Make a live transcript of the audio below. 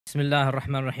بسم الله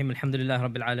الرحمن الرحيم الحمد لله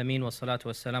رب العالمين والصلاة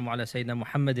والسلام على سيدنا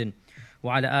محمد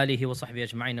وعلى آله وصحبه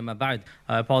أجمعين أما بعد.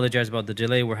 I apologize about the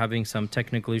delay. We're having some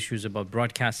technical issues about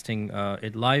broadcasting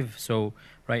it live. So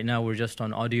right now we're just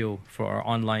on audio for our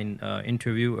online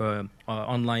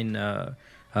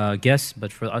guests,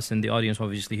 but for us in the audience,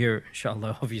 obviously here,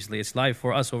 inshallah, obviously it's live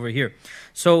for us over here.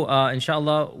 So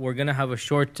inshallah, we're going to have a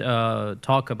short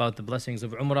talk about the blessings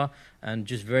of Umrah and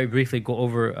just very briefly go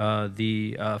over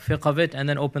the fiqh of it and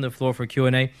then open the floor for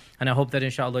Q&A. And I hope that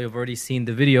inshallah you've already seen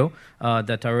the video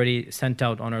that I already sent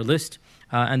out on our list.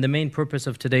 And the main purpose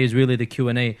of today is really the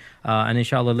Q&A. And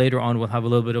inshallah later on we'll have a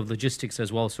little bit of logistics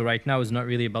as well. So right now it's not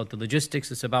really about the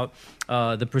logistics, it's about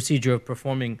the procedure of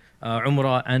performing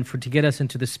Umrah and to get us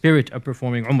into the spirit of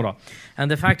performing Umrah.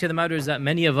 And the fact of the matter is that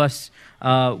many of us,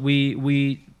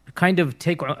 we kind of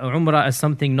take Umrah as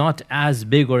something not as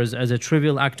big or as a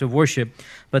trivial act of worship.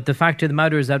 But the fact of the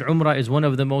matter is that Umrah is one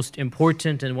of the most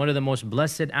important and one of the most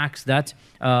blessed acts that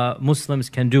Muslims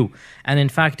can do. And in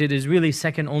fact, it is really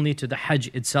second only to the Hajj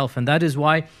itself. And that is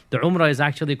why the Umrah is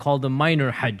actually called the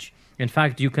minor Hajj. In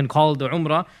fact, you can call the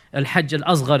Umrah Al-Hajj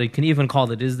Al-Asghar, you can even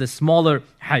call it is the smaller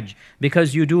Hajj,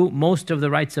 because you do most of the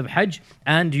rites of Hajj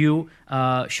and you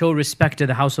show respect to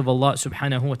the house of Allah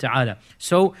subhanahu wa ta'ala.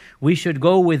 So we should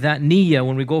go with that niyyah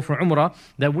when we go for Umrah,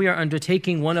 that we are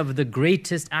undertaking one of the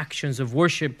greatest actions of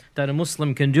worship that a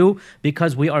Muslim can do,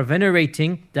 because we are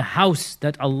venerating the house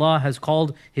that Allah has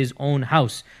called His own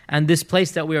house. And this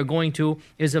place that we are going to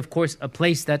is of course a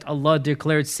place that Allah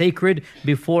declared sacred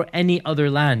before any other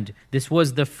land. This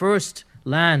was the first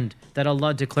land that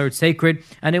Allah declared sacred,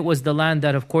 and it was the land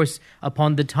that of course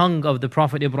upon the tongue of the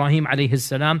Prophet Ibrahim alayhi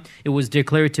salam, it was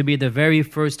declared to be the very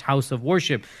first house of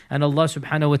worship. And Allah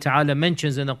subhanahu wa ta'ala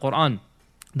mentions in the Quran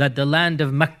that the land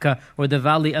of Makkah or the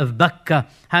valley of Bakka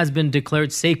has been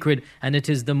declared sacred, and it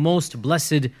is the most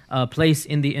blessed place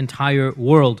in the entire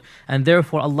world. And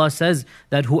therefore Allah says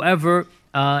that whoever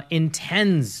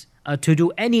intends to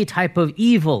do any type of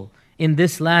evil in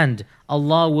this land,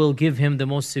 Allah will give him the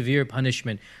most severe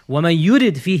punishment. وَمَنْ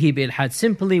يُرِدْ فِيهِ بِالْحَادِ,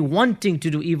 simply wanting to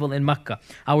do evil in Makkah.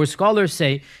 Our scholars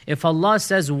say, if Allah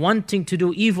says wanting to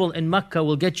do evil in Makkah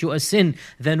will get you a sin,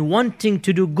 then wanting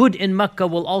to do good in Makkah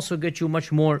will also get you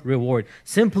much more reward.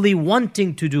 Simply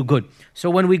wanting to do good. So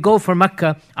when we go for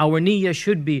Makkah, our niyyah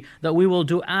should be that we will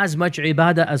do as much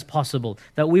ibadah as possible,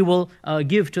 that we will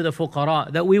give to the fuqara,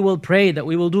 that we will pray, that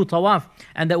we will do tawaf,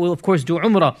 and that we will of course do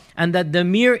umrah, and that the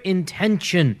mere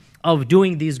intention of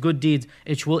doing these good deeds,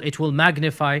 it will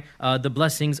magnify the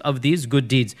blessings of these good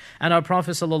deeds. And our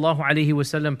Prophet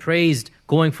ﷺ praised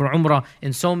going for Umrah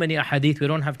in so many ahadith. We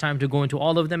don't have time to go into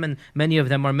all of them, and many of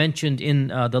them are mentioned in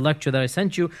the lecture that I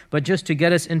sent you. But just to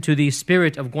get us into the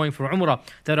spirit of going for Umrah,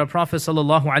 that our Prophet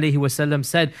ﷺ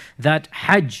said that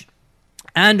Hajj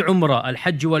and Umrah,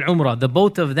 Al-Hajj wal-Umrah, the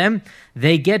both of them,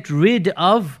 they get rid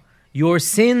of your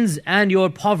sins and your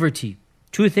poverty.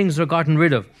 Two things are gotten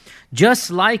rid of.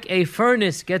 Just like a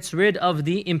furnace gets rid of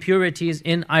the impurities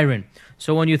in iron.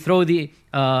 So when you throw the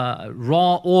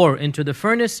raw ore into the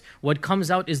furnace, what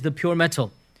comes out is the pure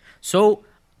metal. So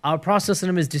our Prophet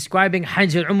ﷺ is describing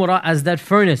Hajj al-Umrah as that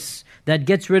furnace that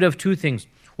gets rid of two things.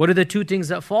 What are the two things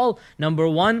that fall? Number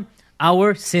one,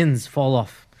 our sins fall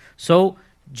off. So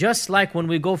just like when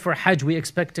we go for Hajj, we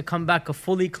expect to come back a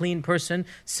fully clean person.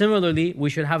 Similarly, we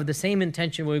should have the same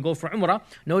intention when we go for Umrah.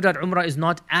 No doubt Umrah is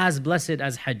not as blessed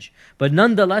as Hajj, but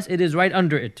nonetheless, it is right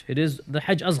under it. It is the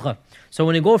Hajj Asghar. So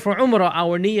when we go for Umrah,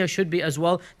 our niyyah should be as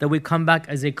well that we come back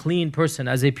as a clean person,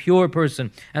 as a pure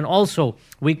person. And also,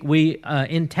 we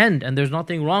intend, and there's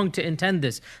nothing wrong to intend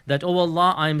this, that, oh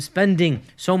Allah, I am spending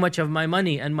so much of my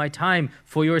money and my time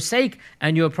for your sake,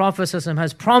 and your Prophet ﷺ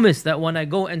has promised that when I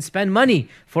go and spend money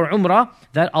for Umrah,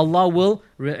 that Allah will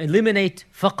eliminate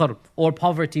faqr or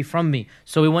poverty from me.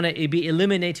 So we want to be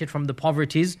eliminated from the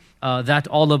poverties that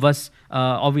all of us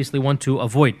obviously want to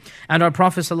avoid. And our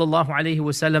Prophet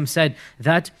ﷺ said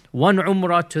that one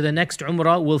Umrah to the next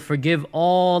Umrah will forgive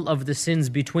all of the sins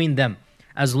between them,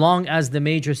 as long as the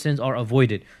major sins are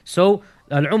avoided. So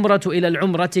al-umratu ila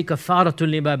al-umrati kafaratun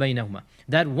lima baynahuma.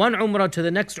 That one Umrah to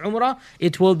the next Umrah,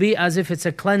 it will be as if it's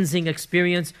a cleansing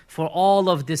experience for all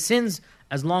of the sins,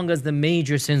 as long as the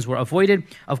major sins were avoided.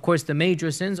 Of course, the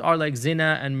major sins are like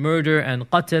zina and murder and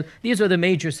qatl. These are the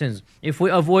major sins. If we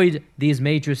avoid these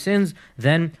major sins,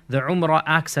 then the Umrah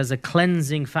acts as a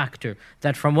cleansing factor,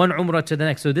 that from one Umrah to the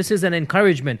next. So this is an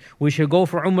encouragement. We should go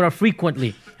for Umrah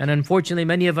frequently. And unfortunately,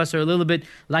 many of us are a little bit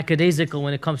lackadaisical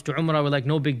when it comes to Umrah. We're like,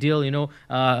 no big deal,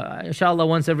 inshallah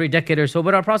once every decade or so.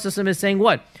 But our Prophet is saying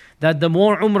what? That the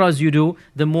more Umrahs you do,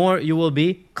 the more you will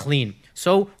be clean.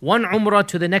 So one Umrah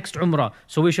to the next Umrah.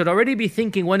 So we should already be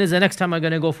thinking, when is the next time I'm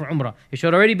going to go for Umrah? It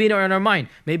should already be in our mind.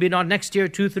 Maybe not next year,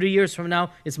 2-3 years from now,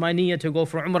 it's my niyyah to go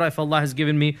for Umrah if Allah has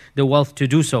given me the wealth to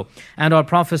do so. And our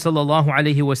Prophet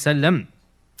ﷺ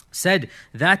said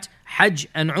that Hajj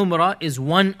and Umrah is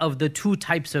one of the two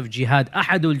types of jihad.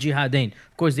 Ahadul jihadain.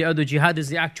 Of course, the other jihad is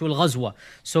the actual ghazwa.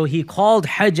 So he called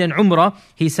Hajj and Umrah,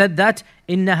 he said that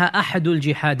إنها ahadul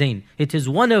jihadain. It is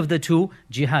one of the two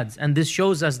jihads. And this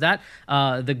shows us that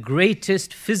the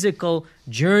greatest physical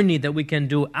journey that we can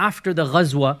do after the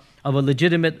ghazwa of a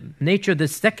legitimate nature, the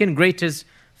second greatest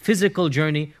physical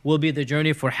journey will be the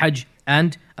journey for Hajj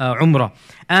and Umrah.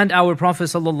 And our Prophet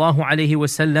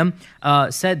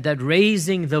ﷺ said that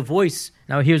raising the voice,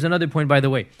 now here's another point by the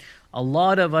way, a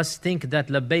lot of us think that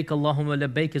labbaik Allahumma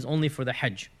labbaik is only for the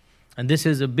Hajj. And this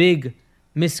is a big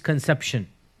misconception.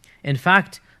 In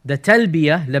fact, the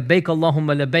talbiyah, labbaik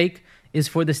Allahumma labbaik, is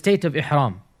for the state of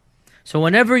ihram. So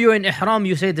whenever you're in ihram,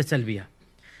 you say the talbiyah.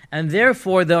 And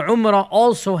therefore the Umrah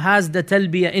also has the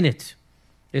talbiyah in it.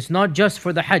 It's not just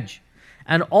for the Hajj.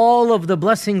 And all of the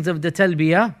blessings of the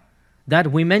talbiyah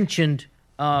that we mentioned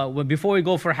before we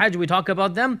go for Hajj, we talk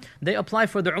about them, they apply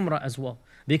for the Umrah as well.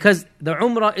 Because the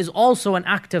Umrah is also an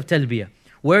act of talbiyah,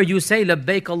 where you say,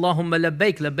 labbaik Allahumma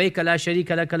labbaik, labbaik la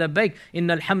sharika laka labbaik,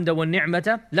 inna alhamda wa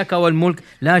ni'mata laka wal mulk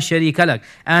la sharika lak.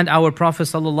 And our Prophet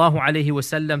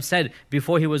ﷺ said,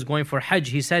 before he was going for Hajj,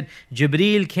 he said,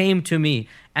 Jibreel came to me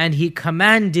and he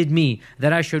commanded me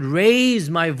that I should raise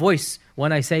my voice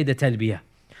when I say the talbiyah.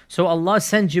 So Allah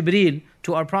sent Jibreel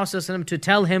to our Prophet to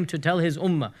tell his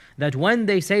ummah, that when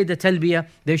they say the talbiyah,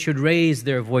 they should raise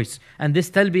their voice. And this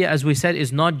talbiyah, as we said,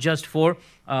 is not just for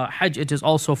Hajj, it is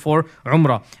also for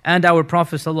Umrah. And our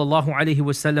Prophet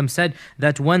ﷺ said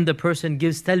that when the person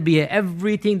gives talbiyah,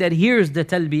 everything that hears the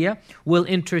talbiyah will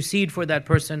intercede for that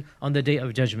person on the Day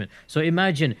of Judgment. So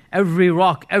imagine every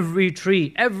rock, every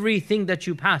tree, everything that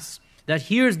you pass that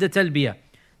hears the talbiyah,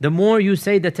 the more you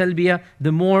say the talbiyah,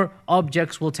 the more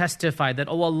objects will testify that,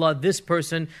 oh Allah, this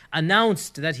person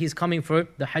announced that he's coming for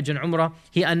the Hajj and Umrah.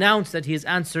 He announced that he is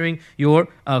answering your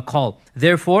call.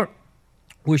 Therefore,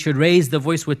 we should raise the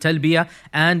voice with talbiyah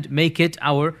and make it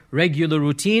our regular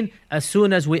routine as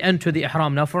soon as we enter the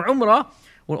ihram. Now for Umrah,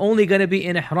 we're only going to be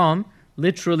in ihram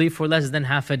literally for less than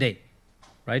half a day.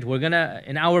 Right? We're going to,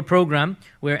 in our program,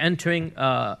 we're entering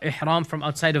ihram from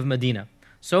outside of Medina.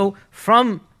 So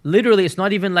from literally, it's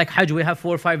not even like Hajj, we have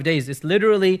 4 or 5 days. It's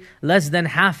literally less than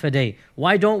half a day.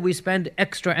 Why don't we spend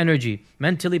extra energy,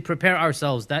 mentally prepare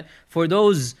ourselves that for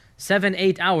those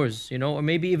 7-8 hours, or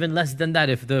maybe even less than that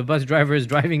if the bus driver is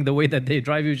driving the way that they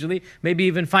drive usually, maybe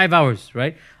even 5 hours,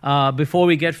 right? Before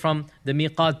we get from the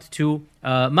miqat to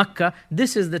Makkah,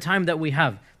 this is the time that we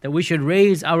have, that we should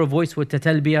raise our voice with the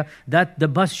talbiyah, that the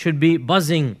bus should be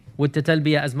buzzing with the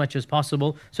talbiyah as much as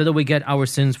possible so that we get our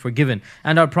sins forgiven.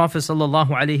 And our Prophet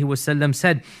ﷺ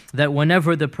said that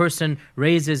whenever the person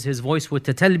raises his voice with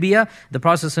the talbiyah, the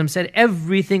Prophet ﷺ said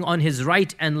everything on his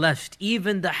right and left,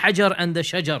 even the hajar and the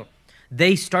shajar,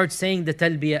 they start saying the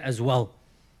talbiyah as well.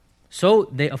 So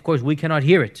they, of course, we cannot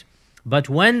hear it. But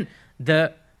when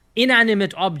the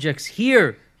inanimate objects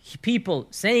hear people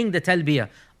saying the talbiyah,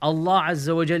 Allah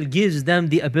Azza wa Jal gives them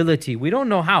the ability. We don't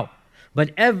know how, but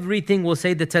everything will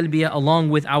say the talbiyah along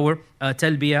with our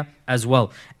talbiyah as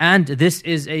well. And this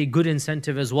is a good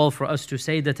incentive as well for us to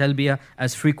say the talbiyah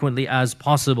as frequently as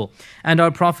possible. And our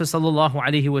Prophet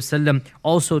ﷺ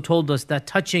also told us that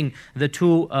touching the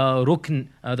two rukn,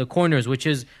 the corners, which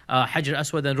is Hajar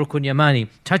Aswad and Rukun Yamani,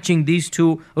 touching these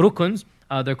two rukuns,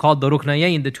 they're called the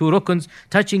ruknayayn, the two rukuns.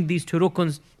 Touching these two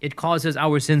rukuns, it causes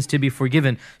our sins to be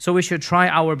forgiven. So we should try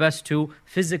our best to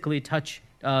physically touch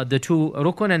the two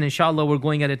rukun, and inshallah we're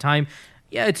going at a time,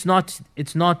 it's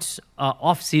not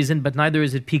off season, but neither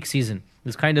is it peak season.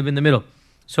 It's kind of in the middle.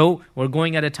 So we're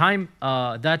going at a time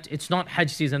that it's not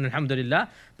Hajj season, alhamdulillah,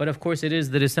 but of course it is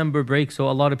the December break, so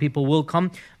a lot of people will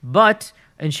come. But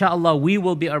inshallah we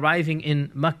will be arriving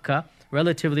in Makkah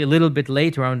relatively a little bit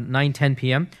late, around 9-10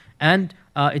 p.m. And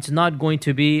it's not going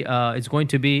to be, it's going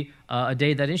to be a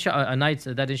day that a night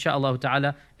that inshallah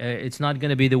ta'ala, it's not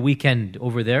going to be the weekend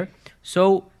over there.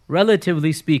 So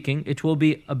relatively speaking, it will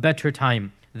be a better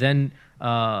time than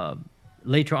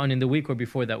later on in the week or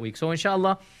before that week. So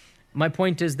inshallah, my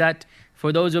point is that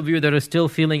for those of you that are still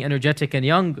feeling energetic and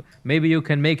young, maybe you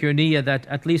can make your niyyah that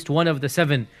at least one of the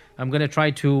 7, I'm going to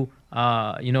try to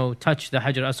touch the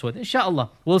Hajar Aswad.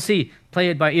 Inshallah, we'll see. Play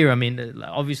it by ear. I mean,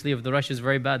 obviously if the rush is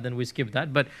very bad, then we skip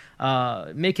that. But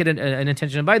make it an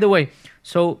intention. By the way,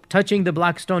 so touching the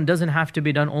black stone doesn't have to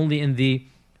be done only in the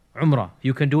Umrah.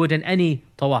 You can do it in any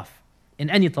tawaf. in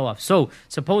any tawaf. So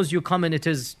suppose you come and it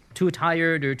is too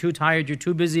tired, you're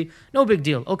too busy, no big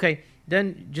deal. Okay, then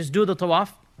just do the tawaf.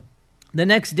 The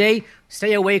next day,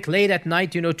 stay awake late at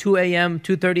night, 2 a.m.,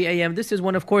 2:30 a.m. This is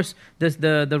when, of course,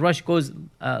 the rush goes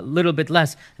a little bit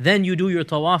less. Then you do your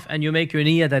tawaf and you make your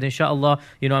niyyah that inshallah,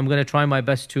 I'm going to try my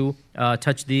best to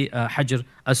touch the Hajar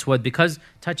Aswad, because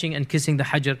touching and kissing the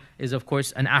Hajar is, of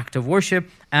course, an act of worship,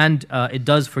 and it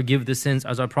does forgive the sins,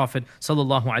 as our Prophet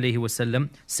sallallahu alaihi wasallam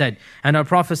said. And our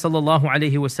Prophet sallallahu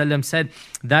alaihi wasallam said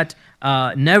that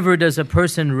never does a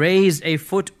person raise a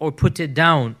foot or put it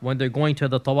down when they're going to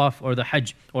the tawaf or the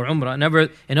Hajj or Umrah. Never,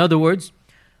 in other words,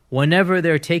 whenever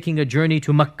they're taking a journey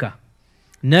to Makkah,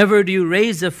 never do you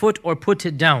raise a foot or put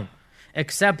it down,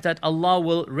 except that Allah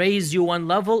will raise you one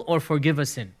level or forgive a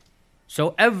sin.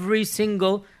 So every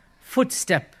single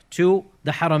footstep to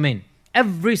the Haramain,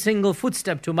 every single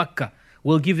footstep to Makkah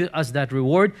will give us that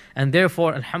reward. And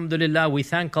therefore, alhamdulillah, we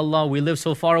thank Allah we live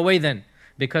so far away then.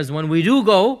 Because when we do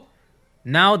go,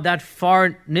 now that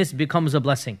farness becomes a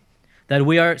blessing. That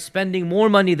we are spending more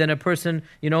money than a person,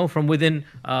 from within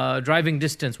driving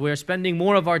distance. We are spending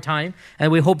more of our time,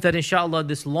 and we hope that inshallah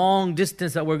this long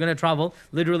distance that we're going to travel,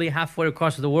 literally halfway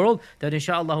across the world, that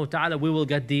inshallah ta'ala we will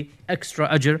get the extra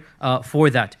ajr for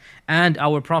that. And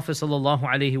our Prophet sallallahu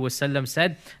alaihi wasallam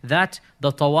said that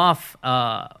the tawaf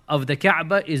of the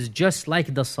Kaaba is just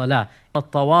like the salah.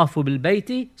 الطواف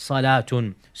بالبيت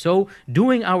صلاة. So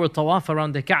doing our tawaf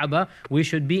around the Kaaba, we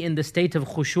should be in the state of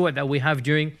khushu' that we have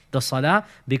during the salah,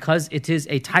 because it is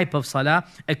a type of salah,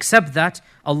 except that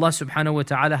Allah subhanahu wa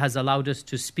ta'ala has allowed us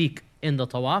to speak in the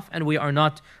tawaf, and we are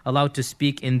not allowed to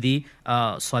speak in the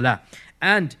salah.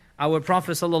 And our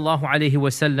Prophet sallallahu alaihi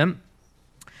wasallam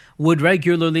would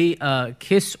regularly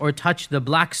kiss or touch the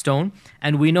black stone.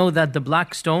 And we know that the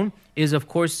black stone is, of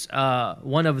course,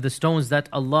 one of the stones that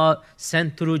Allah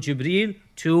sent through Jibreel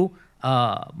to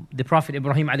the Prophet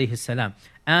Ibrahim alayhi salam.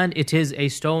 And it is a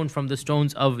stone from the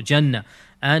stones of Jannah.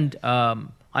 And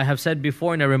I have said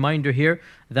before, in a reminder here,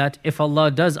 that if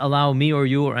Allah does allow me or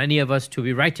you or any of us to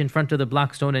be right in front of the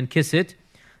black stone and kiss it,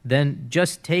 then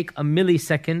just take a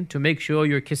millisecond to make sure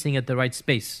you're kissing at the right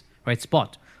space, right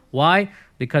spot. Why?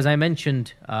 Because I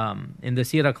mentioned in the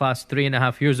Seerah class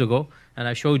 3.5 years ago, and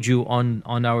I showed you on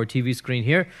our TV screen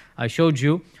here, I showed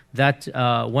you that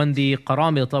when the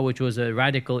Qaramita, which was a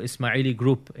radical Ismaili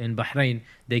group in Bahrain,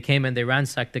 they came and they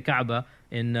ransacked the Kaaba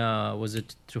in, was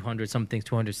it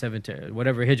 270,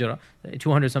 whatever Hijrah,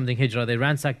 200 something Hijrah, they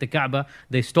ransacked the Kaaba,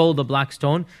 they stole the black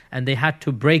stone, and they had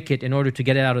to break it in order to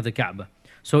get it out of the Kaaba.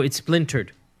 So it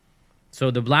splintered.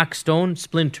 So the black stone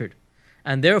splintered.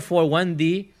 And therefore, when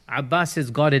the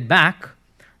Abbasids got it back,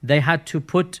 they had to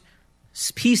put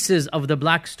pieces of the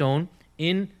black stone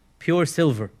in pure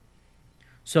silver.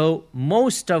 So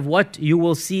most of what you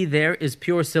will see there is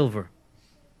pure silver.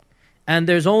 And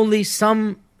there's only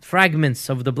some fragments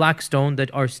of the black stone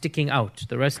that are sticking out.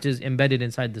 The rest is embedded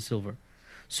inside the silver.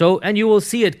 So, and you will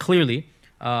see it clearly.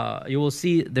 You will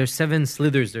see there's 7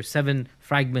 slithers, there's 7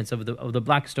 fragments of the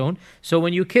black stone. So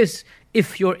when you kiss,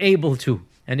 if you're able to,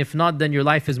 and if not, then your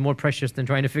life is more precious than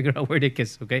trying to figure out where to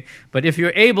kiss, okay? But if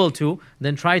you're able to,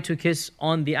 then try to kiss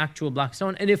on the actual black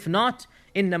stone. And if not,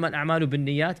 إِنَّمَا الْأَعْمَالُ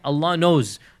بِالنِّيَّاتِ, Allah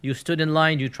knows you stood in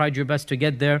line, you tried your best to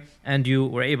get there, and you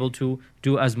were able to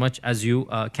do as much as you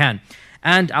can.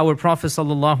 And our Prophet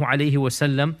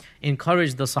ﷺ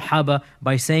encouraged the Sahaba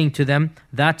by saying to them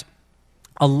that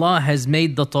Allah has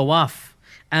made the tawaf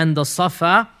and the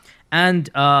safa and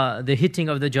the hitting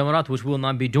of the jamarat, which we will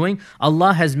not be doing,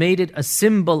 Allah has made it a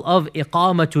symbol of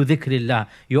iqamatu dhikrillah.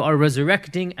 You are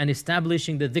resurrecting and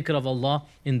establishing the dhikr of Allah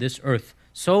in this earth.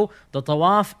 So the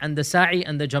tawaf and the sa'i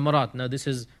and the jamarat. Now this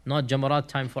is not jamarat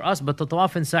time for us, but the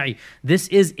tawaf and sa'i. This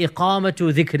is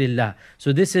iqamatu dhikrillah.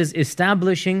 So this is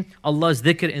establishing Allah's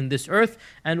dhikr in this earth.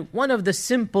 And one of the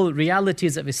simple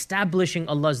realities of establishing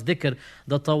Allah's dhikr,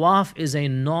 the tawaf is a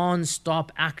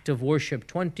non-stop act of worship.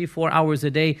 24 hours a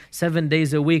day, 7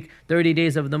 days a week, 30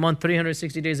 days of the month,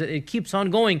 360 days. It keeps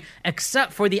on going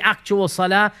except for the actual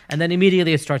salah, and then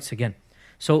immediately it starts again.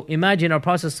 So imagine our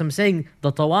Prophet saying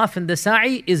the tawaf and the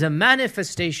sa'i is a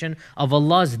manifestation of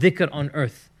Allah's dhikr on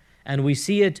earth. And we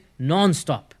see it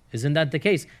non-stop. Isn't that the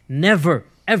case? Never,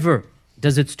 ever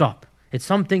does it stop. It's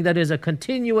something that is a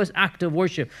continuous act of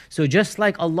worship. So just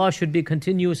like Allah should be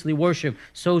continuously worshipped,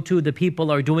 so too the people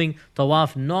are doing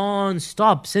tawaf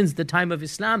non-stop since the time of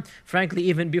Islam. Frankly,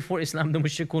 even before Islam, the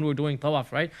mushrikun were doing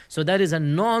tawaf, right? So that is a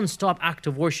non-stop act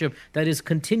of worship that is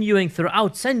continuing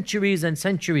throughout centuries and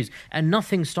centuries. And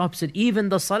nothing stops it. Even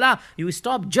the salah, you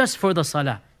stop just for the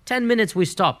salah. 10 minutes we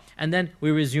stop and then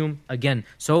we resume again.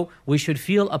 So we should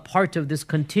feel a part of this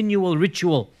continual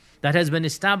ritual that has been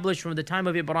established from the time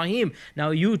of Ibrahim. Now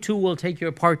you too will take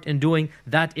your part in doing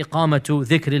that iqamatu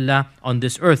dhikrillah on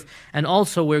this earth. And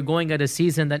also we're going at a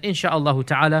season that insha'Allah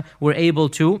ta'ala we're able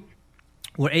to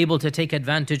take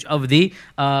advantage of the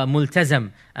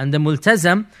multazam. And the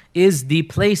multazam is the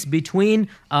place between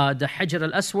the Hajar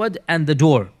al-Aswad and the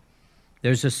door.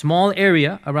 There's a small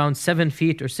area around 7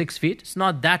 feet or 6 feet. It's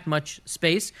not that much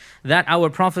space that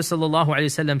our Prophet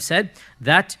ﷺ said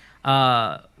that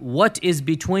what is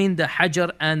between the Hajar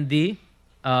and the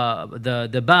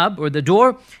bab or the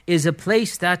door is a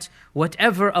place that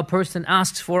whatever a person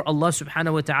asks for, Allah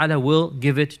subhanahu wa ta'ala will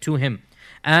give it to him.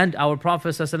 And our Prophet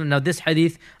ﷺ, now this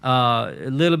hadith, a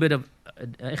little bit of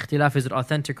ikhtilaf, is it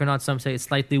authentic or not? Some say it's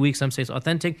slightly weak, some say it's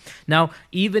authentic. Now,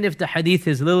 even if the hadith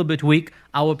is a little bit weak,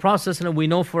 our Prophet ﷺ, we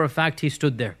know for a fact he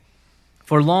stood there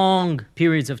for long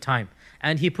periods of time.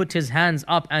 And he put his hands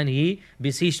up and he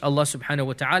beseeched Allah subhanahu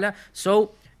wa ta'ala.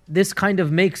 So this kind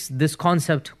of makes this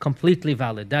concept completely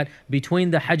valid, that between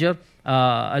the Hajar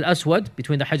al-Aswad,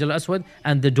 between the Hajar al-Aswad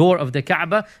and the door of the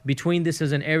Kaaba, between this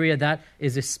is an area that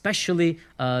is especially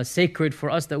sacred for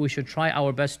us, that we should try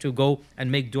our best to go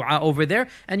and make dua over there.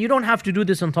 And you don't have to do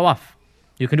this on tawaf.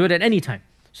 You can do it at any time.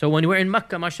 So when we're in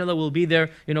Makkah, mashallah, we'll be there,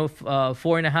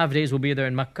 4.5 days we'll be there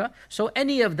in Makkah. So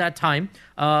any of that time,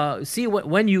 see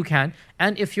when you can.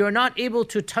 And if you're not able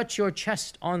to touch your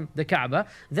chest on the Kaaba,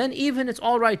 then even it's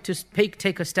all right to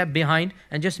take a step behind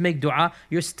and just make dua.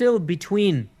 You're still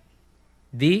between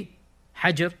the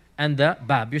Hajar and the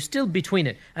Bab. You're still between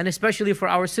it. And especially for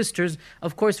our sisters,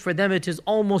 of course, for them it is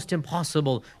almost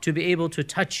impossible to be able to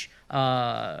touch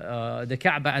the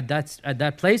Kaaba at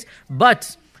that place.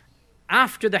 But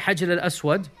after the Hajar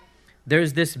al-Aswad,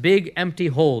 there's this big empty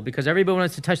hole because everybody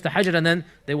wants to touch the Hajar and then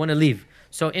they want to leave.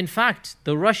 So in fact,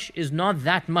 the rush is not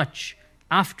that much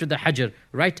after the Hajar,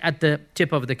 right at the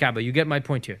tip of the Kaaba. You get my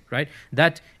point here, right?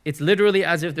 That it's literally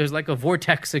as if there's like a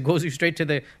vortex. It goes you straight to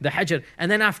the Hajar.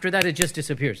 And then after that, it just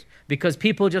disappears because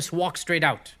people just walk straight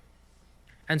out.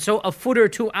 And so a foot or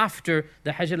two after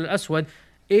the Hajar al-Aswad,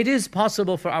 it is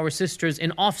possible for our sisters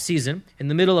in off-season, in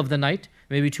the middle of the night,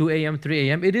 maybe 2 a.m., 3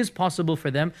 a.m., it is possible for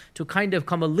them to kind of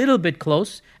come a little bit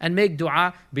close and make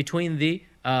dua between the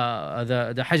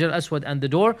Hajar al-Aswad and the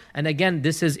door. And again,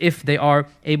 this is if they are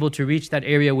able to reach that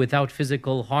area without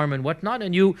physical harm and whatnot,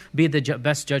 and you be the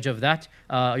best judge of that.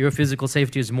 Your physical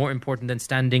safety is more important than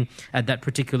standing at that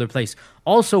particular place.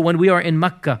 Also, when we are in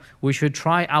Makkah, we should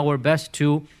try our best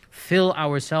to fill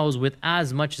ourselves with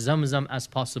as much Zamzam as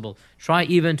possible. Try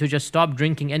even to just stop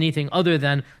drinking anything other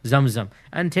than Zamzam.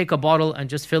 And take a bottle and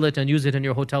just fill it and use it in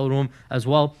your hotel room as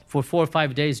well. For 4 or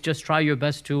 5 days, just try your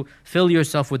best to fill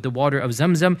yourself with the water of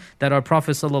Zamzam that our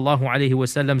Prophet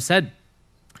ﷺ said,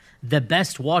 the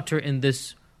best water in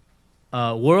this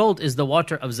world is the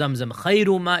water of Zamzam. خَيْرُ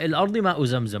مَاءِ الْأَرْضِ مَاءُ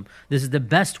Zamzam. This is the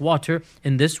best water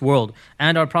in this world.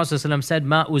 And our Prophet ﷺ said,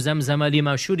 مَاءُ زَمْزَمَ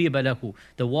لِمَا شُرِبَ لَهُ.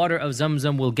 The water of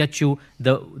Zamzam will get you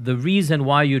the reason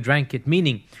why you drank it.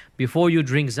 Meaning, before you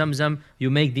drink Zamzam, you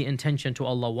make the intention to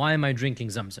Allah. Why am I drinking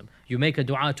Zamzam? You make a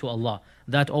dua to Allah.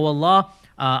 That, oh Allah,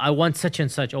 I want such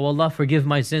and such. Oh Allah, forgive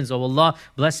my sins. Oh Allah,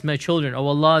 bless my children. Oh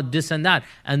Allah, this and that.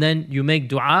 And then you make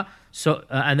dua,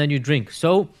 and then you drink.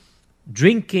 So,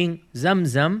 drinking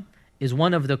Zamzam is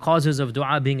one of the causes of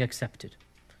dua being accepted.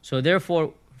 So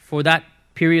therefore, for that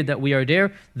period that we are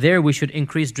there we should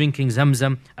increase drinking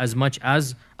Zamzam as much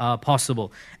as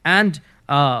possible. And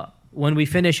when we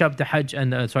finish up the Hajj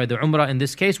and the Umrah in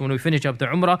this case, when we finish up the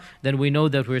Umrah, then we know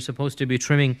that we're supposed to be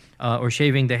trimming or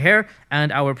shaving the hair. And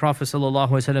our Prophet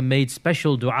ﷺ made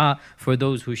special dua for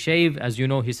those who shave. As you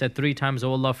know, he said 3 times,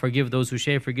 "Oh Allah, forgive those who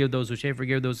shave, forgive those who shave,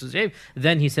 forgive those who shave."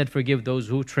 Then he said, "Forgive those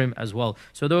who trim as well."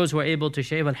 So those who are able to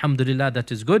shave, alhamdulillah, that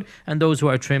is good. And those who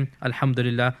are trim,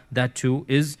 alhamdulillah, that too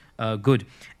is good.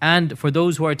 And for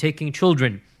those who are taking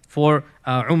children for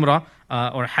Umrah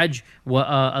or Hajj,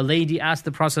 a lady asked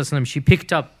the Prophet ﷺ, she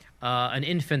picked up an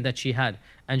infant that she had,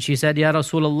 and she said, "Ya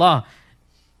Rasulullah,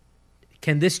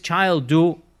 can this child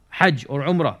do Hajj or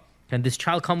Umrah? Can this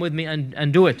child come with me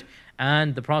and do it?"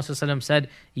 And the Prophet ﷺ said,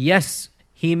 "Yes,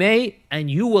 he may, and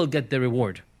you will get the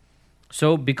reward."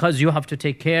 So because you have to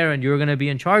take care and you're going to be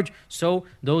in charge, so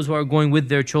those who are going with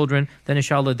their children, then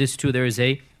inshallah this too, there is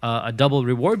a double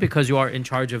reward because you are in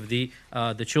charge of the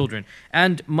children.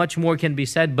 And much more can be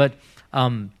said, but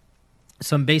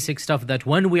some basic stuff that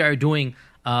when we are doing,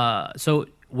 so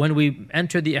when we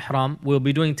enter the ihram, we'll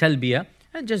be doing talbiyah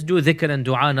and just do dhikr and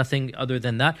dua, nothing other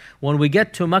than that. When we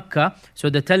get to Makkah, so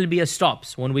the talbiyah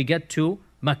stops. When we get to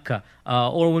Makkah.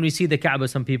 Or when we see the Kaaba,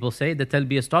 some people say the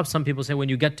talbiyah stops. Some people say when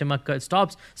you get to Makkah, it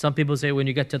stops. Some people say when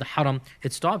you get to the Haram,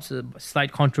 it stops. A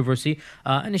slight controversy.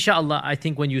 And inshallah, I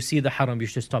think when you see the Haram, you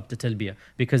should stop the talbiyah,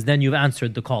 because then you've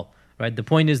answered the call. Right? The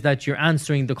point is that you're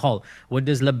answering the call. What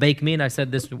does labbaik mean? I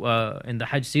said this in the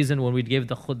Hajj season when we gave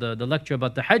the lecture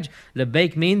about the Hajj.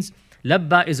 Labbaik means,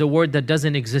 labba is a word that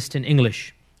doesn't exist in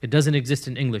English. It doesn't exist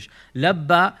in English.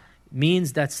 Labba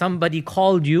means that somebody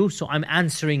called you, so I'm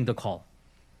answering the call.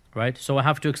 Right? So I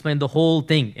have to explain the whole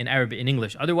thing in Arabic, in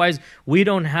English. Otherwise, we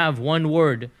don't have one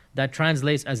word that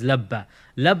translates as labba.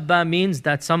 Labba means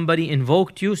that somebody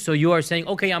invoked you, so you are saying,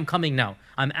 okay, I'm coming now.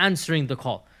 I'm answering the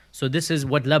call. So this is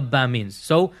what labba means.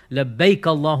 So, labbaik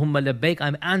Allahumma labbaik,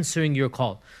 I'm answering your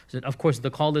call. So of course,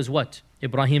 the call is what?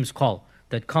 Ibrahim's call,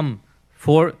 that come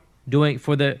for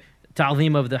the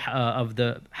ta'zeem of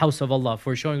the house of Allah,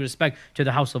 for showing respect to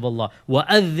the house of Allah.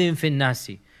 وَأَذِّن فِي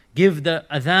النَّاسِ, give the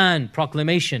adhan,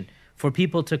 proclamation, for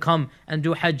people to come and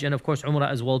do Hajj and of course Umrah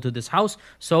as well to this house.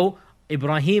 So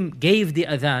Ibrahim gave the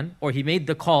adhan, or he made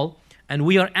the call, and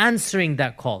we are answering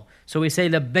that call. So we say,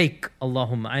 labbaik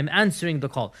Allahumma, I'm answering the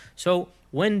call. So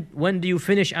when do you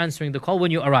finish answering the call?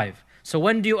 When you arrive. So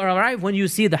when do you arrive? When you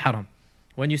see the Haram.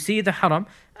 When you see the Haram,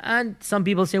 and some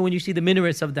people say when you see the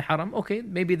minarets of the Haram. Okay,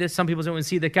 maybe there's some people say when you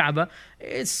see the Kaaba.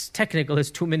 It's technical, it's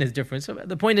 2 minutes difference. So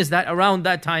the point is that around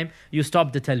that time, you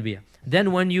stop the talbiyah.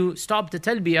 Then when you stop the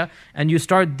talbiyah and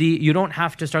you don't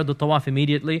have to start the tawaf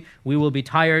immediately. We will be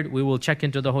tired, we will check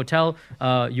into the hotel.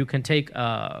 You can take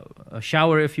a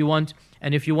shower if you want.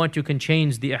 And if you want, you can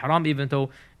change the ihram, even though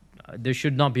there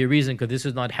should not be a reason, because this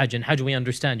is not Hajj. In Hajj, we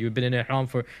understand you've been in ihram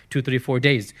for 2, 3, 4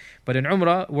 days. But in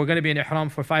Umrah, we're going to be in ihram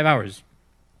for 5 hours.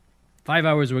 5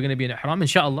 hours we're going to be in ihram,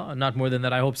 inshallah, not more than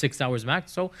that, I hope 6 hours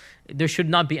max. So there should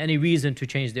not be any reason to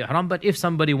change the ihram. But if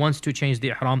somebody wants to change the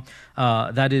ihram,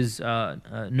 that is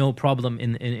no problem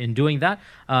in doing that.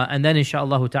 And then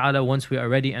inshallah ta'ala, once we are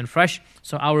ready and fresh.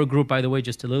 So our group, by the way,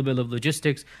 just a little bit of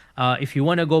logistics. If you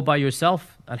want to go by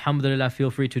yourself, alhamdulillah, feel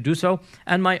free to do so.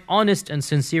 And my honest and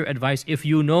sincere advice, if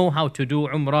you know how to do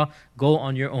Umrah, go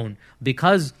on your own.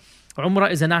 Because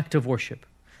Umrah is an act of worship.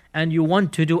 And you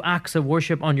want to do acts of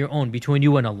worship on your own, between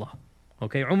you and Allah.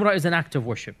 Okay, Umrah is an act of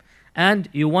worship. And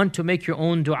you want to make your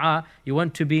own dua, you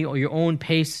want to be your own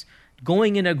pace.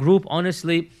 Going in a group,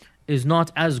 honestly, is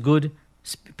not as good,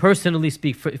 personally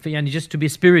speak, just to be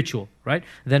spiritual, right?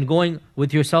 Than going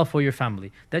with yourself or your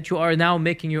family. That you are now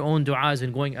making your own du'as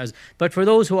and going as... But for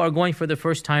those who are going for the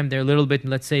first time, they're a little bit,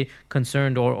 let's say,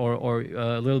 concerned or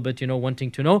a little bit,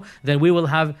 wanting to know, then we will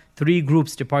have 3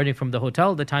 groups departing from the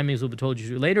hotel. The timings will be told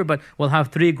you later, but we'll have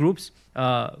 3 groups,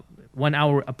 1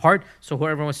 hour apart. So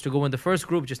whoever wants to go in the first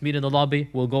group, just meet in the lobby,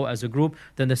 we'll go as a group,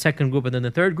 then the second group, and then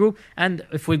the third group. And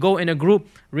if we go in a group,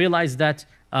 realize that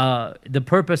the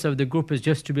purpose of the group is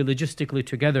just to be logistically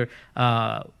together.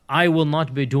 I will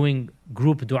not be doing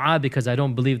group dua because I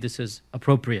don't believe this is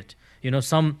appropriate.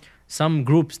 Some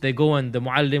groups, they go and the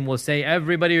muallim will say,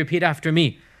 everybody repeat after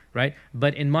me, right?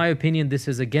 But in my opinion, this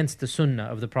is against the sunnah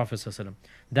of the Prophet ﷺ.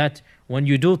 That when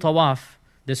you do tawaf,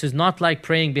 this is not like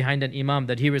praying behind an imam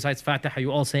that he recites Fatiha,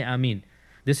 you all say Ameen.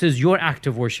 This is your act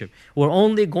of worship. We're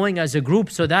only going as a group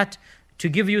so that to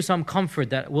give you some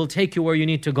comfort that will take you where you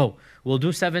need to go. We'll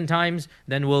do 7 times,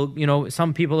 then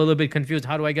some people are a little bit confused,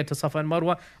 how do I get to Safa and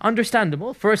Marwa?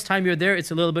 Understandable. First time you're there,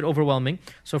 it's a little bit overwhelming.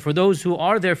 So for those who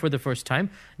are there for the first time,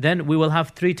 then we will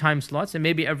have 3 time slots, and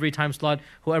maybe every time slot,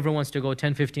 whoever wants to go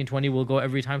 10, 15, 20 will go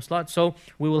every time slot. So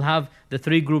we will have the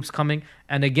 3 groups coming,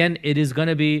 and again, it is going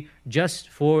to be just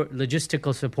for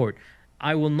logistical support.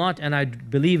 I will not, and I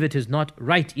believe it is not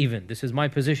right even. This is my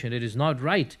position. It is not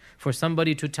right for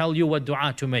somebody to tell you what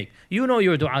dua to make. You know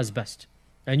your dua is best.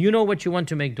 And you know what you want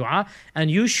to make dua. And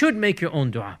you should make your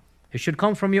own dua. It should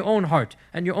come from your own heart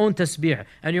and your own tasbih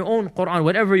and your own Quran.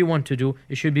 Whatever you want to do,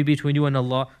 it should be between you and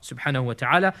Allah subhanahu wa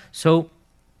ta'ala. So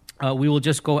we will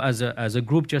just go as a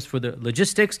group just for the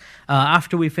logistics.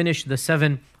 After we finish the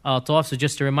 7 tawaf, so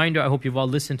just a reminder, I hope you've all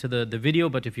listened to the video,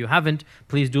 but if you haven't,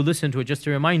 please do listen to it. Just a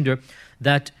reminder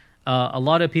that a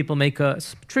lot of people make a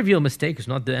trivial mistake, it's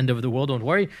not the end of the world, don't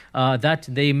worry, that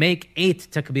they make 8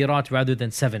 takbirat rather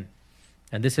than 7.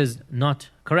 And this is not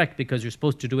correct because you're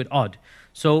supposed to do it odd.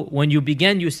 So when you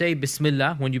begin, you say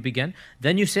Bismillah when you begin,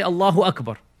 then you say Allahu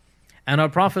Akbar. And our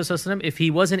Prophet ﷺ, if he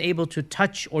wasn't able to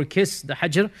touch or kiss the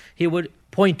Hajr, he would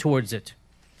point towards it.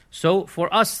 So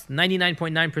for us,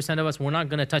 99.9% of us, we're not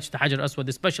going to touch the Hajr Aswad,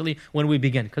 especially when we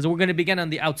begin, because we're going to begin on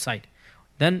the outside.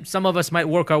 Then some of us might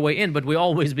work our way in, but we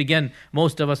always begin,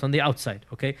 most of us, on the outside.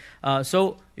 Okay,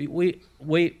 so we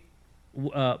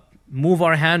move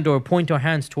our hand or point our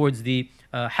hands towards the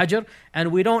Hajr,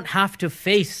 and we don't have to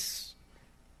face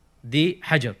the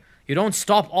Hajj. You don't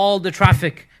stop all the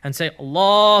traffic and say,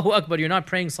 Allahu Akbar, you're not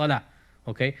praying salah.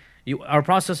 Okay? Our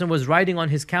Prophet was riding on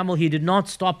his camel, he did not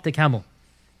stop the camel.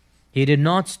 He did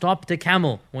not stop the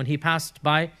camel when he passed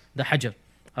by the Hajj,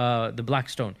 the black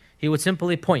stone. He would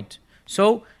simply point.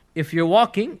 So, if you're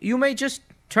walking, you may just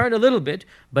turn a little bit,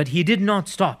 but he did not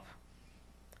stop.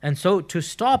 And so, to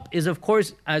stop is, of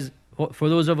course, as for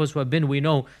those of us who have been, we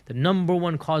know the number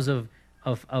one cause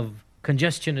of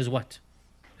congestion is what?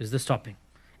 Is the stopping.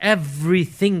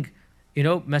 Everything,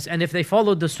 and if they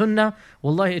followed the sunnah,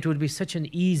 wallahi, it would be such an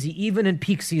easy, even in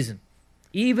peak season.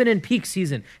 Even in peak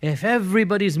season, if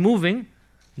everybody's moving,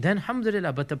 then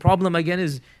alhamdulillah. But the problem again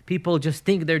is people just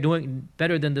think they're doing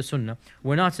better than the sunnah.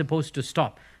 We're not supposed to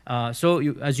stop. As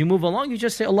you move along, you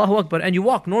just say Allahu Akbar and you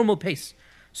walk normal pace.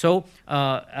 So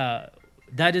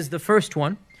that is the first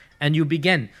one. And you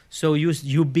begin. So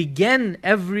you begin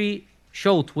every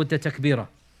shawt with the takbirah.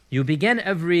 You begin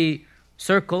every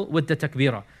circle with the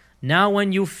takbirah. Now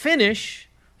when you finish,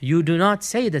 you do not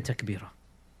say the takbirah.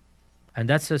 And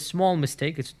that's a small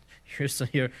mistake. Your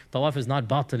tawaf is not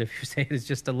batil if you say it's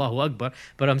just Allahu Akbar.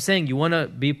 But I'm saying you want to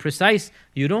be precise.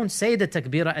 You don't say the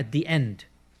takbirah at the end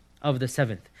of the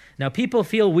seventh. Now people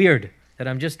feel weird that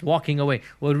I'm just walking away.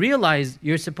 Well, realize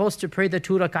you're supposed to pray the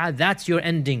 2 rak'ah. That's your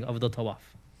ending of the tawaf.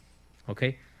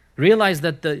 Okay? Realize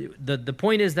that the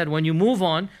point is that when you move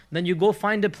on, then you go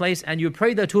find a place and you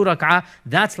pray the 2 rak'ah.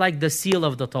 That's like the seal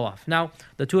of the tawaf. Now,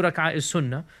 the 2 rak'ah is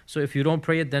sunnah. So if you don't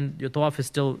pray it, then your tawaf is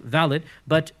still valid.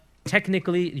 But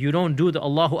technically, you don't do the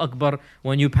Allahu Akbar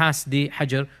when you pass the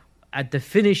Hajr at the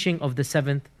finishing of the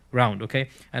 7th round. Okay?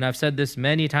 And I've said this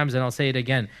many times and I'll say it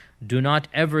again. Do not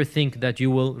ever think that you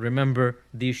will remember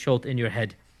these shawt in your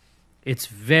head. It's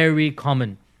very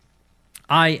common.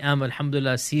 I am,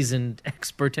 alhamdulillah, seasoned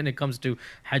expert when it comes to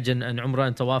Hajj and Umrah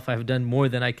and Tawaf. I've done more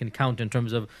than I can count in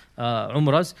terms of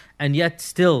Umrahs. And yet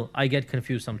still, I get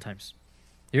confused sometimes.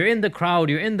 You're in the crowd,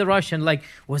 you're in the rush, and like,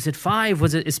 was it 5?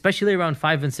 Was it, especially around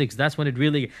 5 and 6? That's when it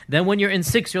really, then when you're in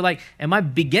 6, you're like, am I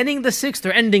beginning the 6th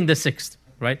or ending the 6th?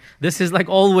 Right? This is like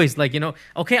always like,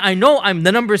 okay, I know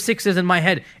the number 6 is in my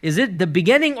head. Is it the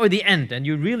beginning or the end? And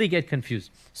you really get confused.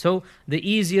 So the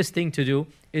easiest thing to do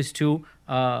is to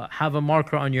have a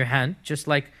marker on your hand, just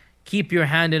like keep your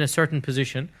hand in a certain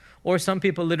position. Or some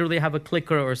people literally have a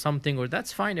clicker or something, or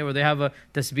that's fine. Or they have a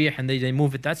tasbih and they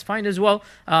move it, that's fine as well.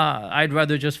 I'd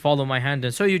rather just follow my hand.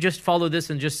 And so you just follow this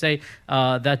and just say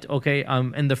that, okay,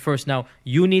 I'm in the first. Now,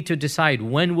 you need to decide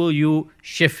when will you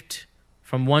shift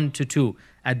from 1 to 2.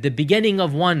 At the beginning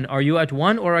of 1, are you at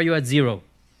 1 or are you at 0?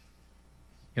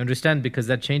 You understand? Because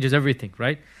that changes everything,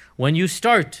 right? When you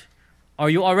start,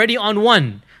 are you already on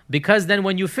 1? Because then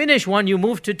when you finish 1, you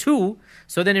move to 2.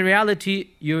 So then in reality,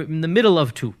 you're in the middle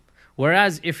of 2.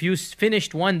 Whereas if you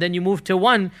finished 1, then you move to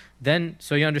 1, then,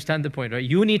 so you understand the point, right?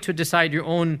 You need to decide your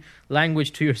own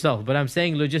language to yourself. But I'm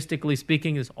saying logistically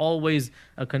speaking, is always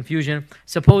a confusion.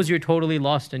 Suppose you're totally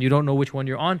lost and you don't know which one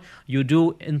you're on. You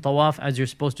do in tawaf as you're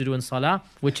supposed to do in salah,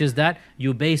 which is that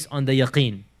you base on the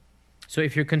yaqeen. So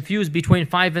if you're confused between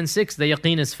 5 and 6, the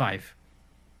yaqeen is 5.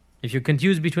 If you're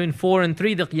confused between 4 and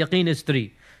 3, the yaqeen is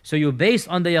 3. So you base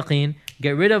on the yaqeen,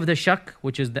 get rid of the shak,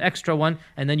 which is the extra one,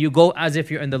 and then you go as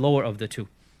if you're in the lower of the 2.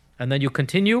 And then you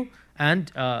continue,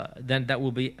 and then that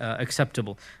will be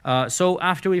acceptable. So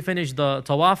after we finish the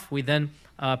tawaf, we then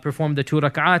perform the 2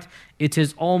 rak'at. It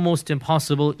is almost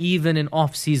impossible, even in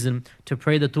off-season, to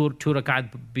pray the 2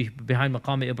 rak'at behind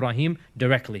Maqam Ibrahim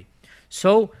directly.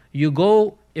 So you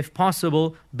go, if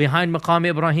possible, behind Maqam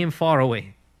Ibrahim far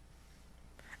away.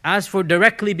 As for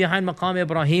directly behind Maqam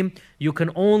Ibrahim, you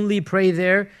can only pray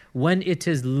there when it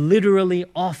is literally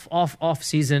off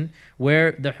season,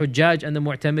 where the Hujjaj and the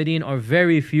Mu'tamirin are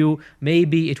very few.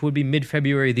 Maybe it would be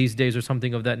mid-February these days or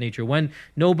something of that nature. When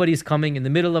nobody's coming in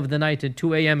the middle of the night at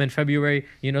 2 a.m. in February,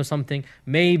 something.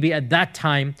 Maybe at that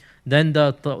time, then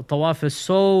the tawaf is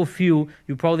so few,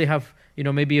 you probably have,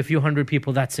 maybe a few hundred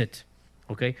people, that's it.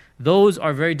 Okay, those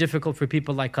are very difficult for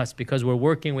people like us because we're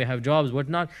working, we have jobs,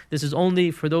 whatnot. This is only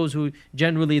for those who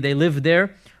generally they live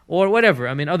there or whatever.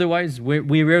 I mean, otherwise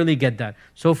we rarely get that.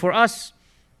 So for us,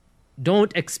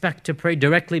 don't expect to pray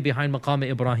directly behind Maqam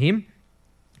Ibrahim.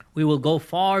 We will go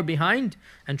far behind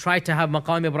and try to have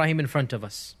Maqam Ibrahim in front of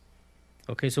us.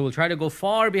 Okay, so we'll try to go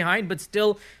far behind, but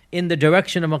still in the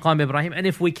direction of Maqam Ibrahim. And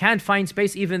if we can't find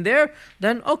space even there,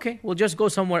 then okay, we'll just go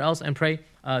somewhere else and pray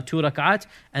 2 rak'at.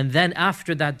 And then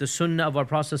after that, the sunnah of our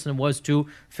Prophet was to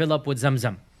fill up with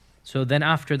Zamzam. So then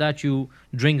after that, you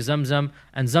drink Zamzam.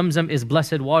 And Zamzam is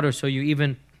blessed water, so you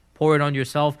even pour it on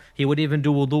yourself. He would even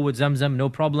do wudu with zamzam, no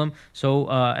problem. So,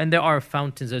 and there are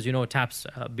fountains, as you know, taps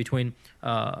between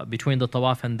the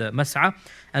tawaf and the mas'a.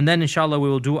 And then inshallah we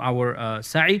will do our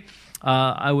sa'i.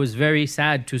 I was very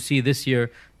sad to see this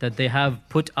year that they have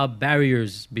put up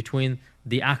barriers between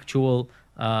the actual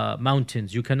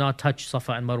mountains. You cannot touch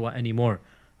Safa and Marwa anymore.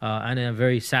 And I'm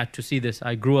very sad to see this.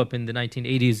 I grew up in the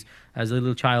 1980s as a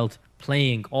little child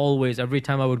playing always. Every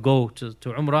time I would go to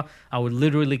Umrah, I would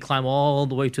literally climb all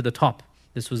the way to the top.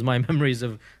 This was my memories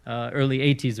of early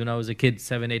 80s when I was a kid,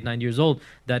 7, 8, 9 years old,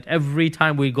 that every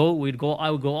time I would go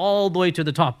all the way to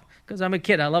the top. Because I'm a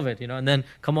kid, I love it, and then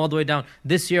come all the way down.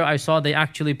 This year I saw they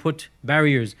actually put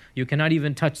barriers. You cannot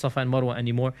even touch Safa and Marwa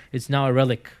anymore. It's now a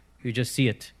relic. You just see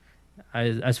it.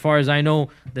 As far as I know,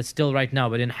 that's still right now.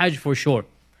 But in Hajj, for sure.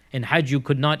 In Hajj, you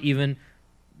could not even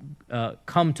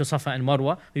come to Safa and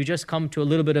Marwa. You just come to a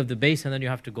little bit of the base and then you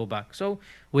have to go back. So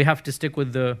we have to stick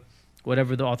with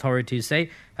whatever the authorities say.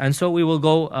 And so we will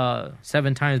go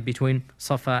 7 times between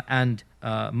Safa and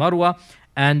Marwa.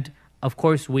 And of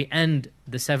course, we end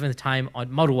the 7th time on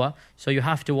Marwa. So you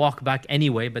have to walk back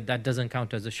anyway, but that doesn't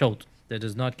count as a shawt. That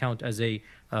does not count as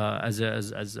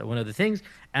one of the things.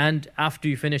 And after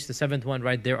you finish the 7th one,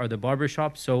 right there are the barber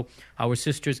shops. So our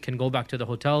sisters can go back to the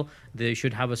hotel. They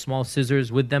should have a small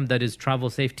scissors with them that is travel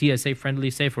safe, TSA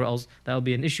friendly, safe, or else that will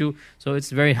be an issue. So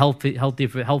it's very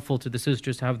helpful to the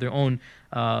sisters to have their own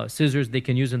scissors they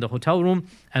can use in the hotel room.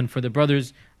 And for the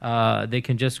brothers, they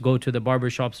can just go to the barber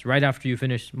shops right after you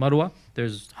finish Marwa.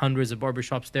 There's hundreds of barber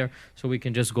shops there, so we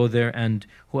can just go there, and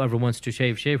whoever wants to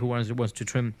shave, whoever wants to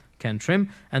trim can trim.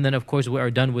 And then of course we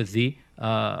are done with the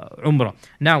Umrah.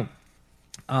 Now,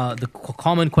 the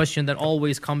common question that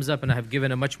always comes up, and I have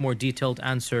given a much more detailed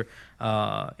answer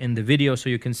in the video so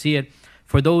you can see it,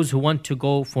 for those who want to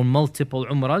go for multiple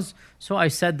Umrahs. So I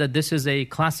said that this is a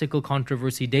classical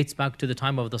controversy, dates back to the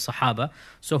time of the Sahaba.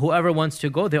 So whoever wants to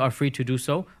go, they are free to do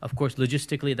so. Of course,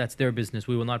 logistically, that's their business.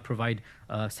 We will not provide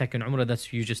a second Umrah.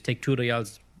 That's, you just take 2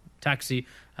 riyals taxi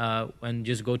and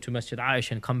just go to Masjid Aish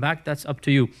and come back. That's up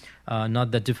to you.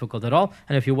 Not that difficult at all.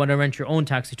 And if you want to rent your own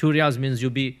taxi, 2 riyals means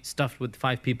you'll be stuffed with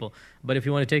 5 people. But if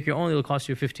you want to take your own, it'll cost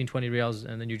you 15, 20 riyals,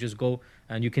 and then you just go,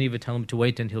 and you can even tell him to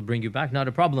wait and he'll bring you back. Not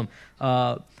a problem.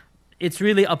 It's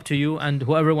really up to you, and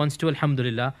whoever wants to,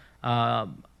 alhamdulillah.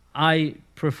 I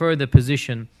prefer the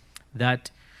position that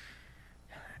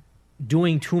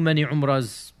doing too many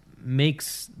umrahs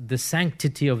makes the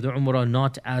sanctity of the umrah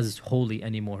not as holy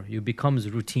anymore. It becomes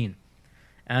routine.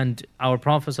 And our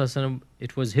Prophet ﷺ,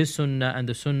 it was his sunnah and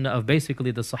the sunnah of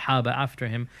basically the Sahaba after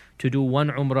him to do 1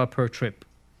 umrah per trip.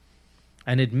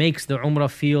 And it makes the umrah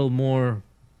feel more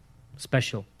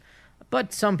special.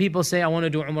 But some people say, I want to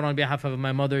do umrah on behalf of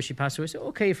my mother, she passed away. So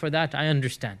okay, for that I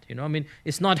understand. I mean,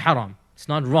 it's not haram, it's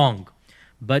not wrong.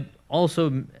 But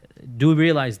also do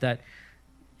realize that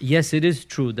yes, it is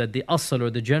true that the asl or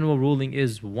the general ruling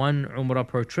is 1 umrah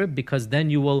per trip, because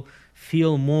then you will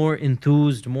feel more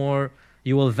enthused,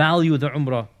 you will value the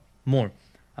umrah more.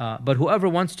 But whoever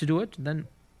wants to do it, then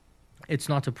it's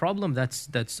not a problem,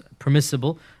 that's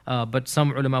permissible. But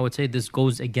some ulama would say this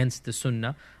goes against the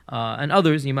sunnah. And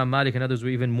others, Imam Malik and others, were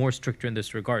even more stricter in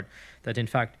this regard. That in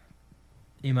fact,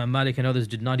 Imam Malik and others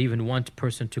did not even want a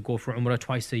person to go for umrah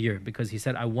twice a year, because he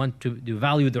said, I want to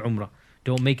value the umrah.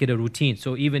 Don't make it a routine.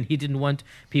 So even he didn't want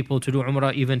people to do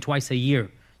Umrah even twice a year. He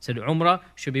said Umrah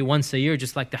should be once a year,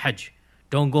 just like the Hajj.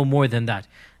 Don't go more than that.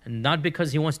 And not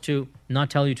because he wants to not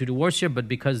tell you to do worship, but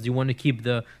because you want to keep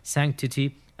the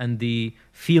sanctity and the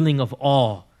feeling of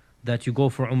awe that you go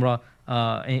for Umrah,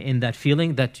 in that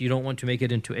feeling, that you don't want to make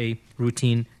it into a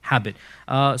routine habit.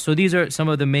 So these are some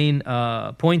of the main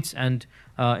points, and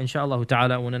inshallah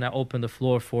ta'ala, when I open the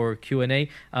floor for Q&A,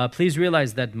 please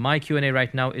realize that my Q&A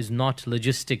right now is not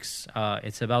logistics.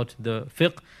 It's about the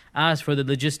fiqh. As for the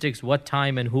logistics, what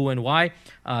time and who and why,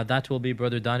 that will be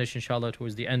Brother Danish, inshallah,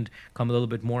 towards the end, come a little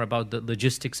bit more about the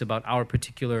logistics about our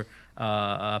particular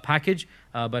package.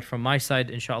 But from my side,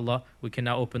 inshallah, we can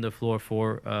now open the floor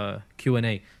for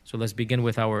Q&A. So let's begin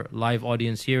with our live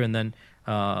audience here, and then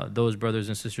those brothers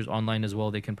and sisters online as well,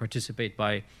 they can participate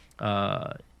by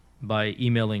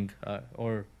emailing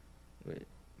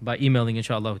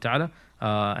inshallah ta'ala,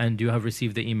 and you have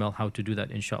received the email how to do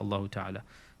that, inshallah ta'ala.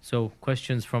 So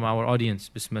questions from our audience,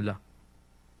 bismillah.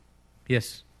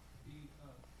 Yes.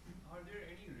 Are there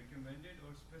any recommended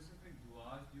or specific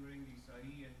du'as during the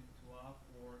sa'i and tawaf,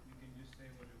 or you can just say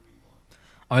whatever you want?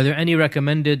 Are there any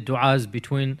recommended du'as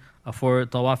between for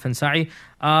tawaf and sa'i?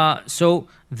 So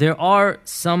there are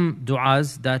some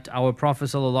du'as that our Prophet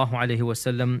sallallahu alaihi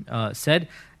wasallam said,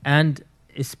 and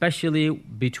especially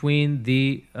between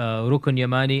the Rukn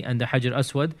Yamani and the Hajar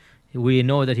Aswad, we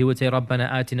know that he would say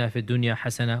رَبَّنَا آتِنَا فِي الدُّنْيَا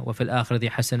حَسَنَةً وَفِي الْآخِرَةِ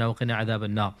حَسَنَةً وَقِنَا عَذَابَ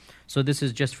النَّارِ. So this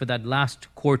is just for that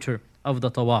last quarter of the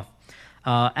tawaf.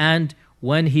 And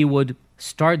when he would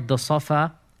start the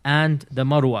Safa and the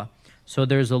Marwa. So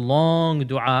there's a long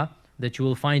dua that you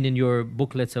will find in your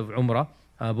booklets of Umrah,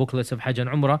 booklets of Hajj and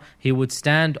Umrah. He would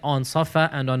stand on Safa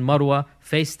and on Marwa,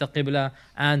 face the Qibla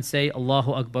and say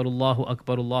Allahu Akbar, Allahu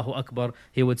Akbar, Allahu Akbar.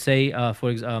 He would say for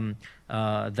example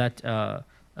that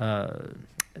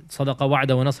صدق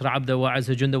وعده ونصر عبده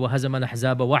وعز جنده وهزم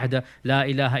الأحزاب وحده لا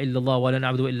إله إلا الله ولا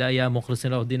نعبد إلا إياه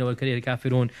مخلصين له الدين والكره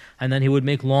الكافرون. And then he would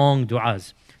make long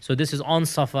du'as. So this is on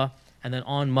Safa and then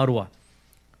on Marwa.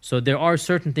 So there are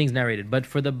certain things narrated, but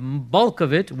for the bulk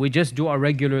of it, we just do our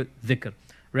regular dhikr.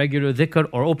 Regular dhikr,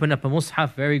 or open up a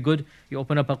mushaf, very good. You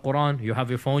open up a Quran, you have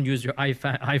your phone, use your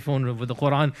iPhone with the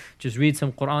Quran, just read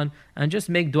some Quran, and just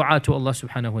make dua to Allah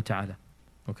subhanahu wa ta'ala.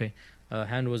 Okay,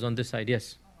 hand was on this side,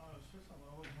 yes. I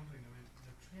was wondering,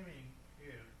 the trimming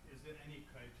here, is there any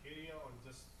criteria or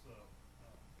just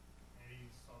any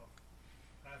sort of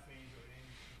passing or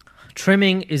anything?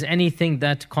 Trimming is anything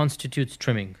that constitutes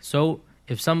trimming. So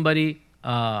if somebody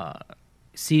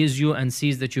sees you and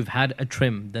sees that you've had a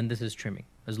trim, then this is trimming.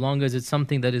 As long as it's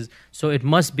something that is, so it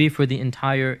must be for the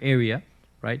entire area,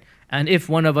 right? And if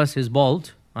one of us is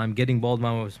bald, I'm getting bald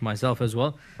myself as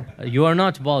well. You are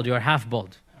not bald, you are half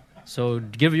bald. So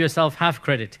give yourself half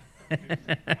credit.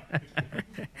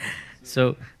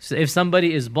 So if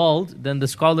somebody is bald, then the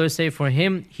scholars say for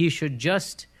him, he should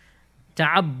just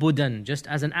ta'abbudan, just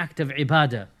as an act of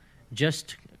ibadah,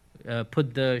 just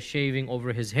put the shaving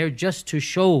over his hair just to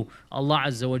show Allah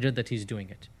Azza wa Jalla that he's doing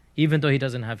it, even though he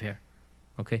doesn't have hair.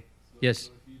 Okay? Yes?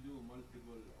 So if you do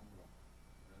multiple Umrah,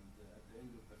 and at the end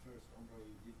of the first Umrah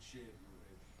you did shave your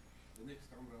head, the next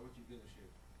Umrah, what you going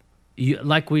to shave?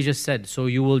 Like we just said, so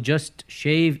you will just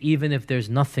shave even if there's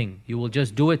nothing. You will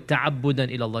just do it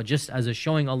ta'abbudan ilallah, just as a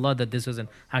showing Allah that this is an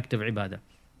act of ibadah.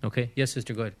 Okay? Yes,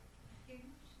 sister, go ahead.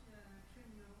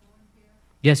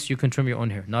 Yes, you can trim your own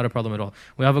hair. Not a problem at all.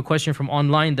 We have a question from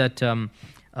online that can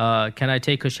I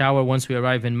take a shower once we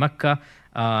arrive in Makkah?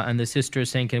 And the sister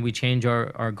is saying, can we change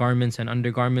our garments and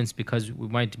undergarments because we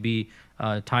might be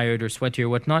tired or sweaty or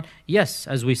whatnot? Yes,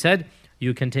 as we said,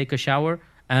 you can take a shower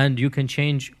and you can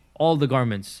change all the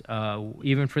garments.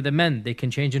 Even for the men, they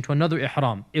can change into another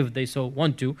ihram if they so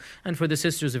want to. And for the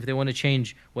sisters, if they want to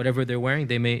change whatever they're wearing,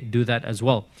 they may do that as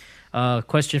well.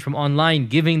 Question from online,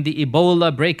 giving the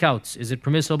Ebola breakouts, is it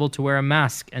permissible to wear a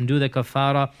mask and do the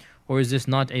kafara, or is this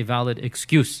not a valid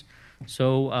excuse?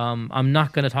 So I'm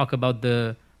not going to talk about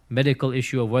the medical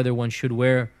issue of whether one should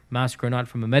wear mask or not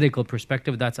from a medical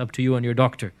perspective. That's up to you and your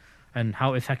doctor. And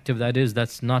how effective that is,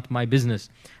 that's not my business.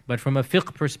 But from a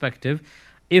fiqh perspective,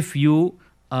 if you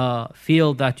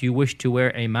feel that you wish to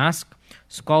wear a mask,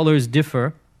 scholars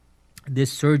differ.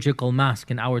 This surgical mask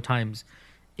in our times,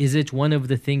 is it one of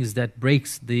the things that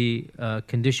breaks the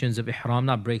conditions of ihram?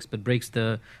 Not breaks, but breaks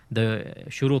the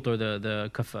shurut or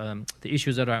the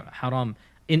issues that are haram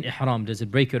in ihram. Does it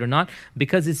break it or not?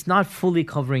 Because it's not fully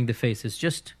covering the face. It's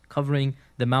just covering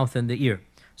the mouth and the ear.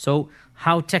 So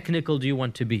how technical do you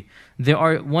want to be? There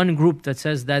are one group that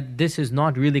says that this is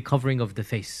not really covering of the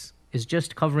face. It's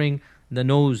just covering the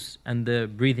nose and the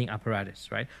breathing apparatus,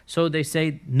 right? So they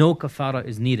say no kafara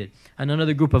is needed. And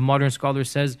another group of modern scholars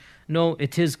says, no,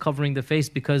 it is covering the face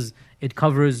because it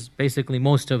covers basically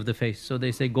most of the face. So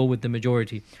they say go with the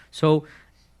majority. So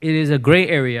it is a gray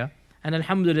area. And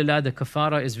alhamdulillah, the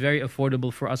kafara is very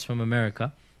affordable for us from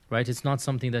America, right? It's not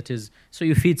something that is, so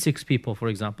you feed 6 people, for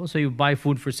example. So you buy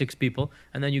food for 6 people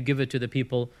and then you give it to the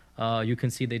people you can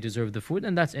see they deserve the food,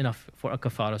 and that's enough for a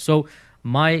kafara. So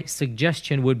my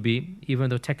suggestion would be,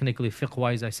 even though technically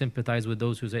fiqh-wise I sympathize with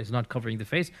those who say it's not covering the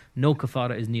face, no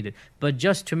kafara is needed. But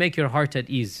just to make your heart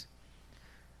at ease,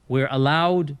 we're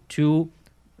allowed to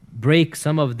break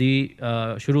some of the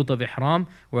shurut of ihram.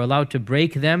 We're allowed to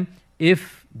break them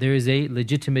if there is a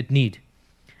legitimate need.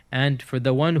 And for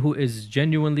the one who is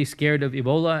genuinely scared of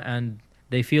Ebola and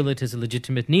they feel it is a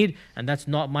legitimate need, and that's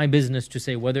not my business to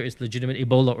say whether it's legitimate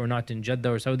Ebola or not in Jeddah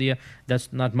or Saudi.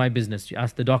 That's not my business. You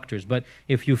ask the doctors. But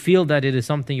if you feel that it is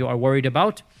something you are worried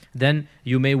about, then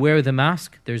you may wear the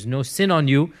mask. There's no sin on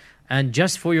you. And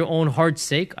just for your own heart's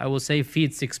sake, I will say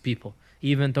feed 6 people.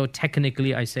 Even though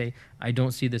technically I say I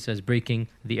don't see this as breaking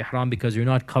the ihram because you're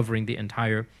not covering the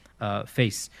entire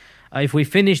face. If we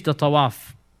finish the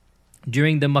tawaf,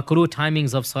 during the makruh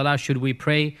timings of salah, should we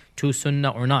pray to sunnah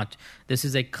or not? This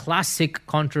is a classic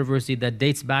controversy that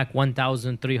dates back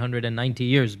 1,390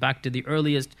 years, back to the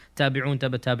earliest tabi'un,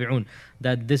 tabi'un,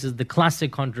 that this is the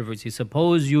classic controversy.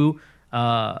 Suppose you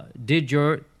did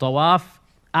your tawaf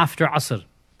after asr,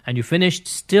 and you finished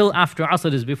still after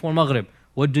Asr is before Maghrib,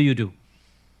 what do?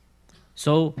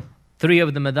 So 3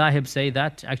 of the madahib say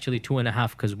that, actually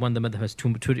 2.5, because one of the madhab has two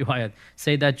riwayat,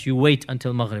 say that you wait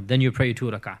until Maghrib, then you pray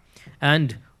 2 rak'ah.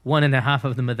 And 1.5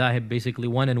 of the madahib, basically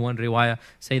 1 and 1 riwayah,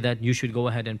 say that you should go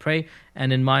ahead and pray.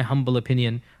 And in my humble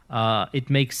opinion, it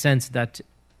makes sense that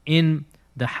in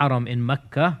the haram in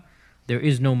Makkah, there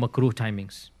is no makruh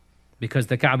timings, because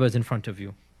the Kaaba is in front of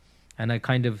you. And I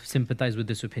kind of sympathize with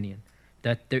this opinion,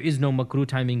 that there is no makruh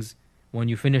timings. When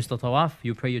you finish the tawaf,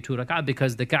 you pray your 2 rak'ah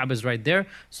because the Kaaba is right there.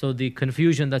 So the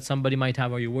confusion that somebody might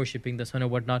have, are you worshipping the sun or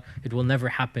whatnot, it will never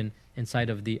happen inside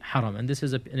of the haram. And this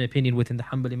is an opinion within the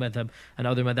Hanbali madhab and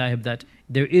other madhahib, that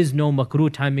there is no makruh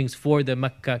timings for the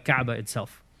Makkah Kaaba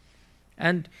itself.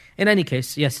 And in any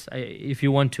case, yes, if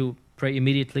you want to pray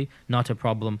immediately, not a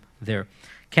problem there.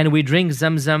 Can we drink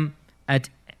Zamzam at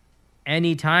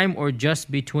any time or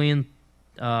just between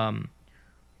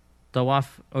Tawaf,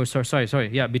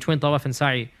 between Tawaf and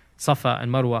Sa'i, Safa and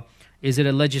Marwa? Is it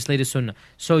a legislated sunnah?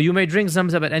 So you may drink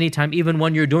Zamzam at any time, even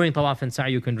when you're doing Tawaf and Sa'i,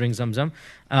 you can drink Zamzam.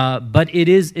 But it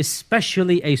is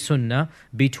especially a sunnah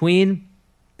between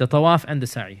the Tawaf and the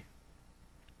Sa'i.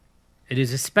 It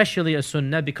is especially a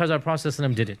sunnah because our Prophet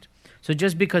ﷺ did it. So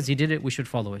just because he did it, we should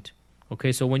follow it.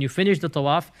 Okay, so when you finish the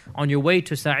Tawaf, on your way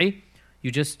to Sa'i,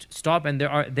 you just stop, and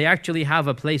they actually have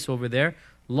a place over there,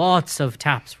 lots of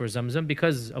taps for Zamzam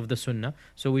because of the sunnah.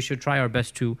 So we should try our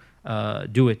best to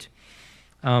do it.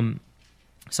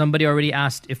 Somebody already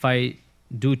asked, if I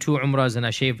do 2 umrahs and I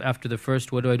shave after the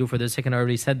first, what do I do for the second? I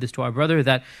already said this to our brother,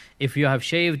 that if you have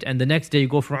shaved and the next day you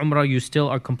go for umrah, you still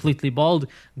are completely bald,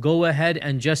 go ahead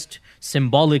and just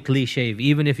symbolically shave.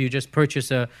 Even if you just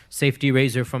purchase a safety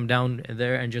razor from down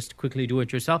there and just quickly do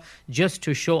it yourself, just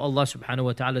to show Allah subhanahu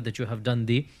wa ta'ala that you have done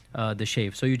the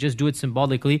shave. So you just do it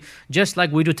symbolically, just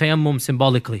like we do tayammum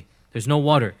symbolically. There's no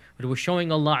water, but we're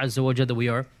showing Allah Azza wa Jalla that we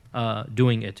are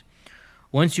doing it.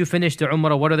 Once you finish the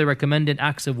Umrah, what are the recommended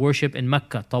acts of worship in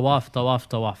Makkah? Tawaf, tawaf,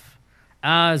 tawaf.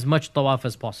 As much tawaf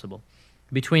as possible.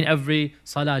 Between every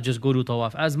salah, just go to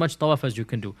tawaf. As much tawaf as you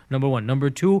can do. Number 1. Number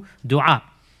 2, dua.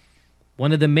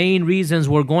 One of the main reasons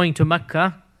we're going to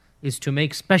Makkah is to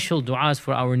make special du'as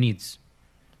for our needs.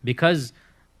 Because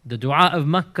the dua of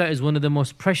Makkah is one of the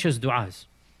most precious du'as.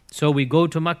 So we go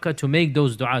to Makkah to make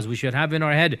those du'as. We should have in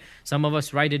our head. Some of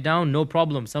us write it down, no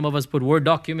problem. Some of us put Word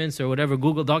documents or whatever,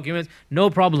 Google documents, no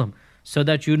problem. So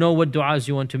that you know what du'as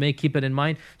you want to make, keep it in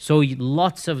mind. So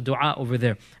lots of du'a over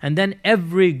there. And then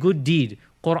every good deed,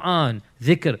 Quran,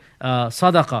 dhikr,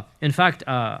 sadaqah. In fact,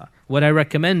 what I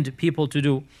recommend people to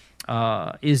do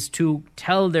is to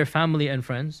tell their family and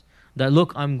friends that,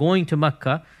 look, I'm going to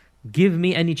Makkah, give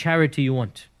me any charity you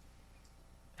want.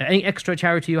 Any extra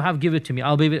charity you have, give it to me.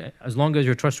 I'll be it, as long as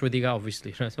you're a trustworthy guy,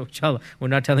 obviously. So inshallah, we're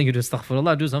not telling you to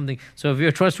astaghfirullah, do something. So if you're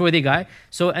a trustworthy guy,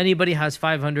 so anybody has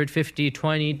 $500, $50,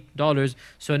 $20.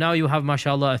 So now you have,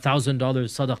 mashallah, $1,000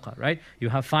 sadaqah, right? You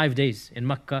have 5 days in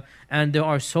Makkah, and there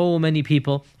are so many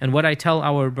people. And what I tell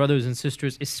our brothers and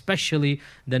sisters, especially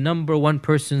the number 1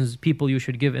 people you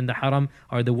should give in the haram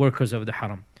are the workers of the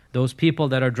haram. Those people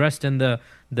that are dressed in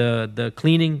the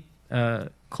cleaning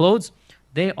clothes,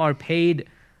 they are paid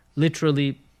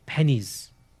literally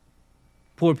pennies.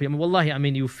 Poor people. Wallahi, I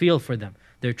mean, you feel for them.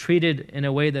 They're treated in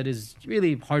a way that is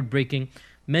really heartbreaking.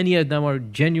 Many of them are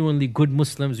genuinely good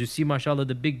Muslims. You see, mashallah,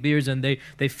 the big beards, and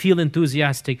they feel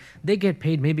enthusiastic. They get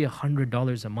paid maybe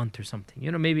 $100 a month or something.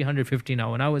 You know, maybe $150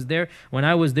 now. When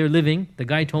I was there living, the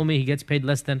guy told me he gets paid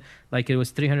less than, like it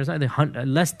was $300,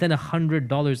 less than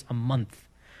 $100 a month.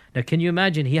 Now, can you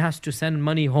imagine? He has to send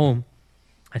money home,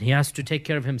 and he has to take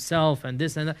care of himself and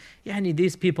this and that. Yeah, and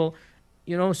these people,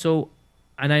 you know, so,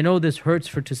 and I know this hurts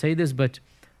to say this, but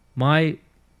my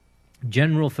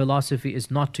general philosophy is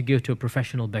not to give to a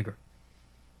professional beggar.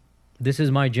 This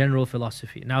is my general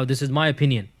philosophy. Now, this is my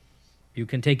opinion. You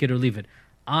can take it or leave it.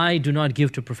 I do not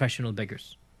give to professional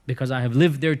beggars because I have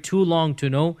lived there too long to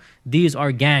know these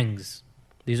are gangs.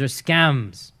 These are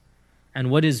scams.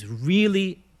 And what is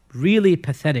really, really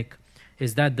pathetic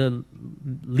is that the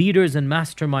leaders and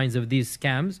masterminds of these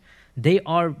scams, they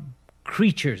are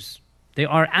creatures. They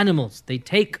are animals. They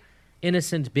take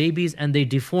innocent babies and they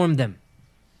deform them.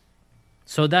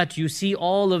 So that you see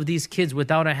all of these kids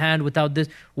without a hand, without this.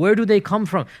 Where do they come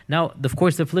from? Now, of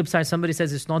course, the flip side, somebody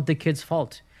says it's not the kid's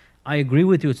fault. I agree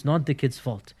with you, it's not the kid's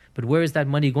fault. But where is that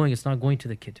money going? It's not going to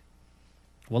the kid.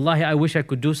 Wallahi, I wish I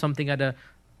could do something at a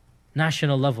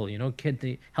national level, you know,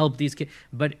 help these kids.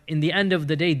 But in the end of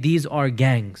the day, these are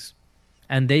gangs.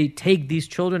 And they take these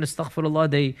children, astaghfirullah,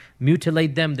 they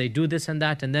mutilate them, they do this and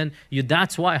that. And then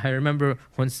that's why I remember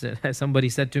once somebody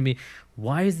said to me,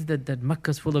 why is it that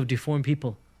Makkah is full of deformed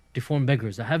people? deformed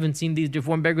beggars. I haven't seen these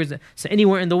deformed beggars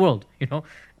anywhere in the world.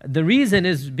 The reason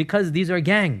is because these are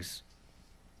gangs.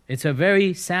 It's a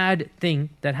very sad thing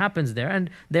that happens there, and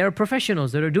there are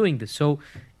professionals that are doing this. So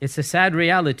it's a sad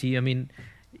reality. I mean,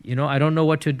 I don't know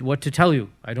what to tell you.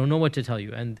 I don't know what to tell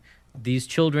you. And these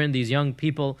children, these young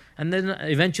people, and then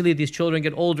eventually these children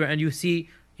get older, and you see,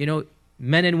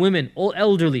 men and women, all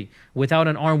elderly, without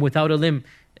an arm, without a limb.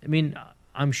 I mean,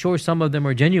 I'm sure some of them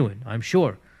are genuine. I'm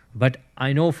sure, but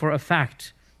I know for a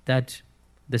fact that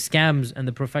the scams and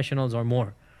the professionals are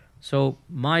more. So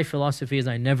my philosophy is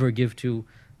I never give to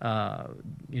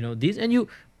these, and you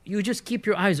just keep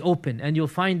your eyes open, and you'll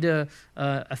find a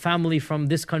family from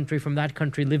this country, from that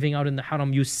country, living out in the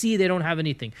haram. You see they don't have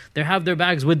anything. They have their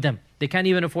bags with them. They can't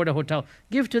even afford a hotel.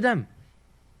 Give to them.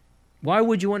 Why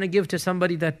would you want to give to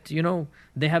somebody that,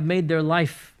 they have made their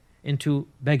life into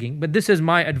begging? But this is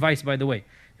my advice, by the way.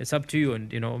 It's up to you.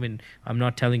 And, I'm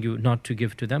not telling you not to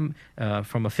give to them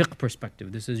from a fiqh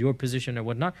perspective. This is your position or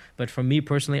whatnot. But from me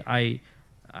personally,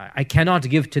 I cannot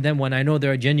give to them when I know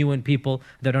there are genuine people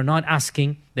that are not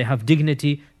asking. They have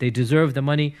dignity. They deserve the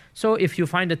money. So if you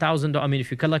find $1,000,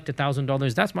 if you collect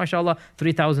 $1,000, that's mashallah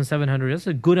 3,700. That's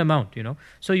a good amount,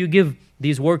 So you give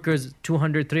these workers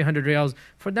 200, 300 riyals.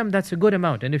 For them, that's a good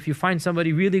amount. And if you find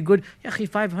somebody really good,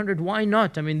 500, why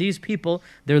not? These people,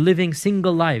 they're living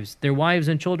single lives. Their wives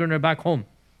and children are back home.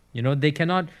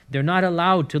 They're not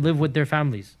allowed to live with their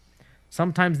families.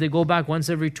 Sometimes they go back once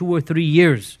every 2 or 3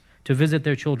 years to visit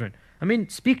their children.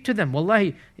 Speak to them.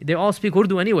 Wallahi, they all speak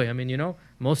Urdu anyway.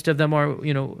 Most of them are,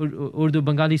 Urdu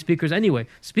Bengali speakers anyway.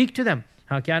 Speak to them.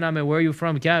 Kya naam hai? Where are you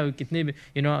from?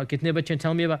 Kitne bache,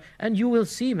 tell me about. And you will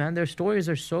see, man, their stories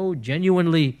are so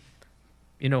genuinely,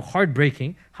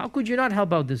 heartbreaking. How could you not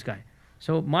help out this guy?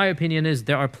 So my opinion is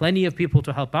there are plenty of people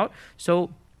to help out.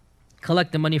 So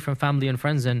collect the money from family and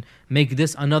friends and make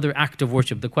this another act of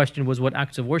worship. The question was, what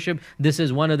acts of worship? This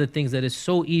is one of the things that is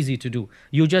so easy to do.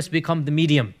 You just become the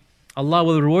medium. Allah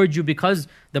will reward you because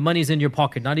the money is in your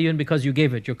pocket, not even because you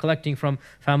gave it. You're collecting from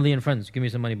family and friends. Give me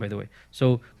some money, by the way.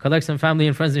 So collect some family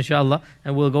and friends, inshallah,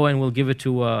 and we'll go and we'll give it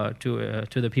to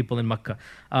the people in Makkah.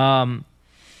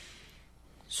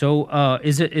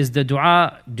 Is the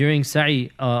dua during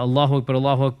sa'i, Allahu Akbar,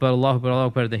 Allahu Akbar, Allahu Akbar, Allahu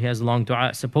Akbar, that he has a long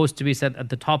dua, supposed to be said at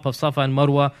the top of Safa and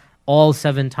Marwa all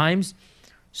 7 times?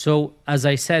 So as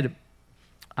I said,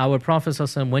 our Prophet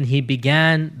ﷺ, when he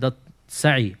began the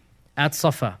sa'i at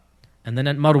Safa and then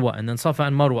at Marwa and then Safa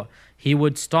and Marwa, he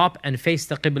would stop and face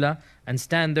the Qibla and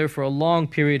stand there for a long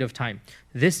period of time.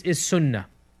 This is sunnah.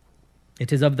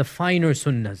 It is of the finer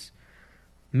sunnahs.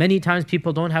 Many times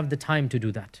people don't have the time to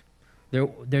do that.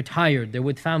 They're tired, they're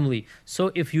with family.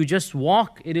 So if you just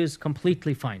walk, it is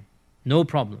completely fine. No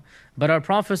problem. But our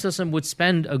Prophet ﷺ would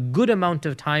spend a good amount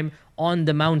of time on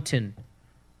the mountain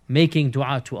making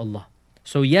dua to Allah.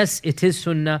 So yes, it is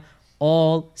sunnah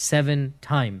all 7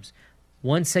 times.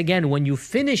 Once again, when you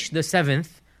finish the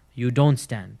 7th, you don't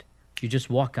stand. You just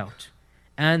walk out.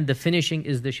 And the finishing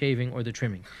is the shaving or the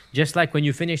trimming. Just like when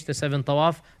you finish the 7th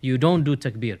tawaf, you don't do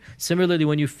takbir. Similarly,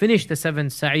 when you finish the 7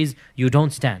 sa'i's, you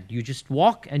don't stand. You just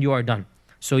walk and you are done.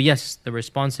 So yes, the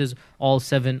response is all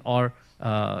 7 are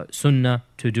sunnah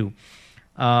to do.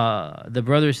 The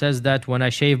brother says that when I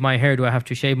shave my hair, do I have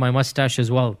to shave my mustache as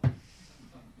well?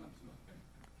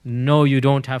 No, you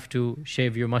don't have to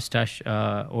shave your mustache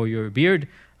or your beard.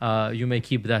 You may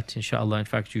keep that, inshallah. In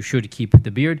fact, you should keep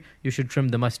the beard. You should trim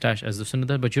the mustache as the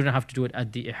sunnah, but you don't have to do it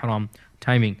at the ihram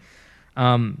timing.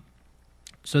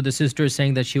 So the sister is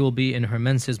saying that she will be in her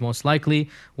menses most likely.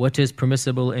 What is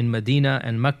permissible in Medina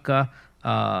and Mecca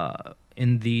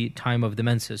in the time of the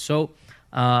menses? So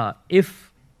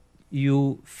if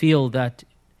you feel that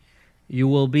you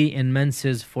will be in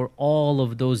menses for all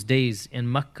of those days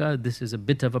in Mecca, this is a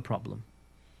bit of a problem,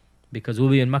 because we'll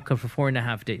be in Mecca for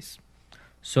 4.5 days.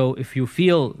 So if you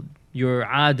feel your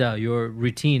your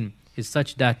routine is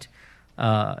such that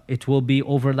it will be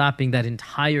overlapping that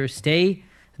entire stay,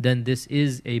 then this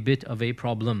is a bit of a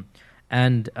problem.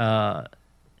 And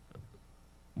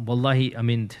wallahi,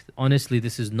 honestly,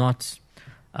 this is not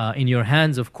in your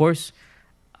hands, of course.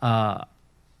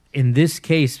 In this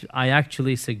case, I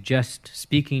actually suggest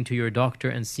speaking to your doctor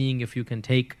and seeing if you can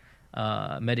take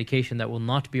medication that will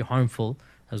not be harmful,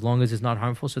 as long as it's not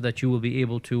harmful, so that you will be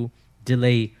able to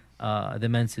delay the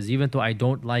menses, even though I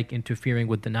don't like interfering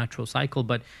with the natural cycle.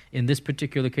 But in this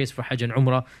particular case for Hajj and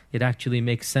Umrah, it actually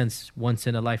makes sense once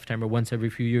in a lifetime or once every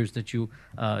few years that you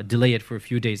delay it for a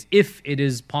few days, if it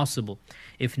is possible.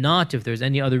 If not, if there's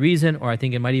any other reason, or I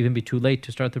think it might even be too late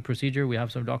to start the procedure. We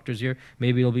have some doctors here.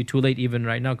 Maybe it'll be too late even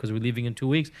right now because we're leaving in 2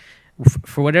 weeks.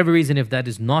 For whatever reason, if that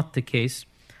is not the case,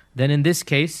 then in this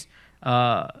case,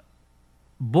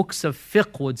 books of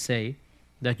fiqh would say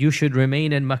that you should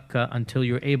remain in Mecca until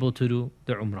you're able to do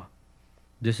the Umrah.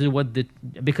 This is what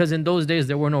because in those days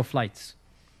there were no flights.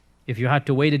 If you had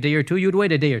to wait a day or two, you'd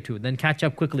wait a day or two, then catch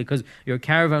up quickly because your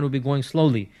caravan will be going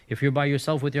slowly. If you're by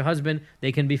yourself with your husband,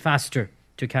 they can be faster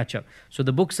to catch up. So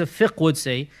the books of fiqh would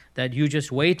say that you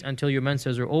just wait until your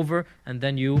menses are over and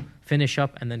then you finish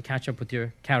up and then catch up with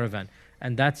your caravan.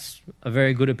 And that's a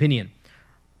very good opinion.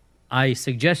 I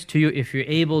suggest to you, if you're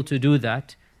able to do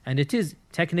that, and it is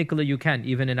technically you can,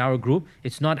 even in our group,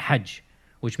 it's not Hajj,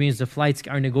 which means the flights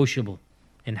are negotiable.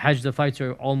 In Hajj, the flights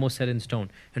are almost set in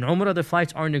stone. In Umrah, the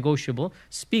flights are negotiable.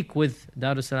 Speak with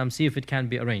Dar es Salaam, see if it can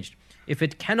be arranged. If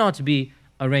it cannot be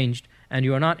arranged and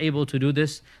you are not able to do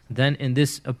this, then in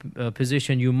this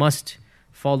position you must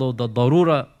follow the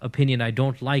darura opinion. I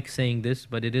don't like saying this,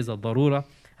 but it is a darura,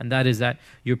 and that is that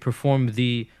you perform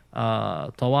the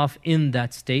tawaf in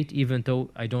that state, even though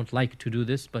I don't like to do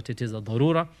this, but it is a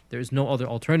darura. There is no other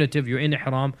alternative. You're in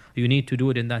ihram, you need to do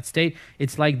it in that state.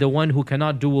 It's like the one who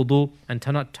cannot do wudu and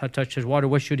cannot touch his water.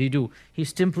 What should he do? He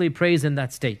simply prays in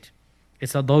that state.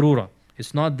 It's a darura.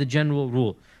 It's not the general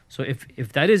rule. So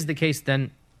if that is the case,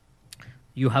 then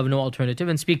you have no alternative,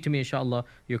 and speak to me, inshallah.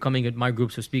 You're coming at my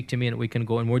group, so speak to me and we can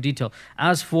go in more detail.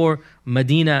 As for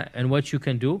Medina and what you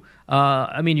can do,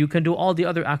 you can do all the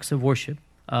other acts of worship.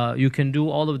 You can do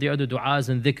all of the other du'as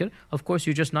and dhikr. Of course,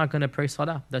 you're just not going to pray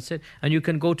salah. That's it. And you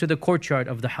can go to the courtyard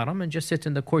of the haram and just sit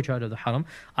in the courtyard of the haram.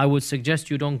 I would suggest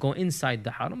you don't go inside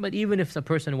the haram. But even if the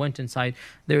person went inside,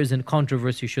 there is a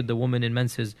controversy. Should the woman in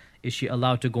menses, is she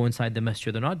allowed to go inside the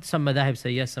masjid or not? Some madhahib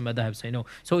say yes, some madhahib say no.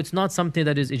 So it's not something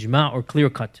that is ijma' or clear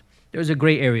cut. There's a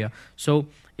gray area. So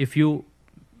if you,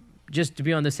 just to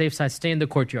be on the safe side, stay in the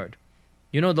courtyard.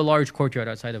 You know the large courtyard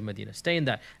outside of Medina. Stay in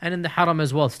that. And in the haram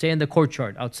as well. Stay in the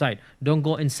courtyard outside. Don't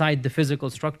go inside the physical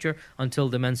structure until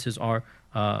the menses are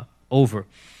over.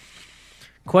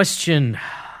 Question.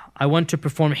 I want to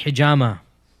perform hijama.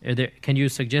 Can you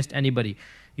suggest anybody?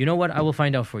 You know what? I will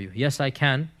find out for you. Yes, I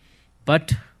can.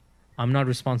 But I'm not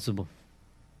responsible.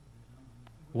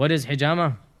 What is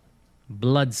hijama?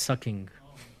 Blood sucking.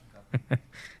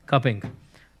 Cupping.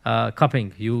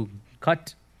 Cupping. You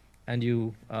cut and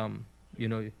you...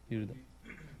 you do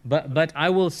that. But I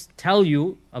will tell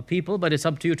you of people, but it's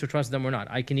up to you to trust them or not.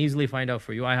 I can easily find out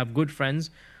for you. I have good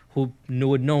friends who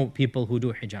would know people who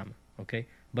do hijama, okay?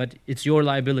 But it's your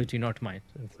liability, not mine.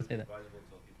 So say that. Advisable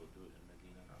to people do it in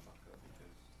Medina, not Makkah, because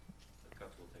the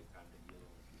cuts will take time to heal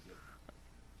if you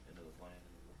get into the plan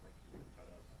and it looks like you've been cut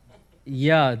up.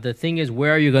 Yeah, the thing is,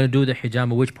 where are you going to do the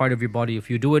hijama? Which part of your body? If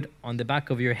you do it on the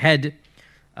back of your head,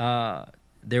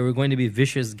 there were going to be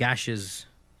vicious gashes.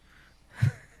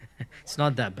 It's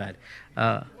not that bad.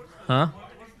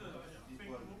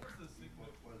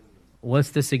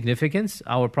 What's the significance?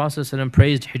 Our Prophet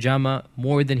praised hijama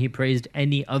more than he praised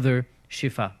any other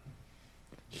shifa.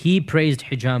 He praised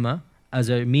hijama as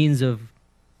a means of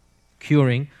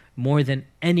curing more than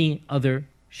any other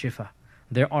shifa.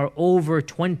 There are over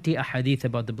 20 ahadith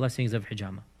about the blessings of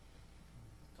hijama.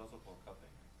 It's also called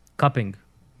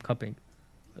Cupping,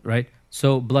 right?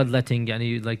 So bloodletting,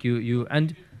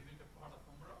 and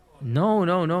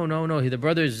No. The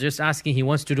brother is just asking, he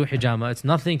wants to do hijama. It's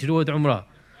nothing to do with umrah.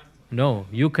 No,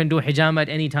 you can do hijama at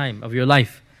any time of your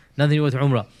life. Nothing to do with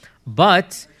umrah.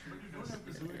 But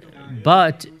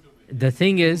the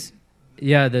thing is,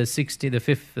 yeah, the 16th, the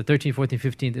 5th, the 13th, 14th,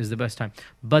 15th is the best time.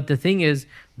 But the thing is,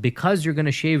 because you're going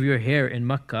to shave your hair in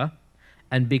Makkah,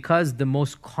 and because the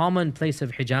most common place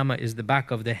of hijama is the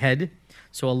back of the head,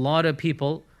 so a lot of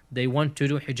people, they want to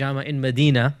do hijama in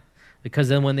Medina, because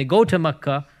then when they go to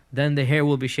Makkah, then the hair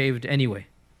will be shaved anyway.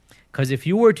 Because if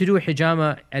you were to do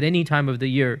hijama at any time of the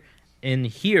year in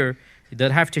here,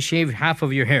 they'd have to shave half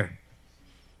of your hair.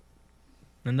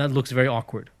 And that looks very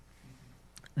awkward.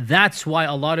 That's why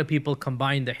a lot of people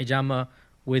combine the hijama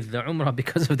with the umrah,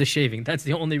 because of the shaving. That's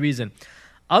the only reason.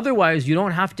 Otherwise, you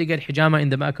don't have to get hijama in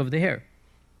the back of the hair.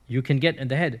 You can get in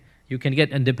the head. You can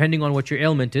get, and depending on what your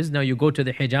ailment is, now you go to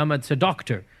the hijama, it's a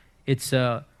doctor. It's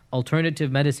a alternative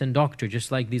medicine doctor,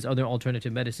 just like these other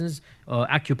alternative medicines,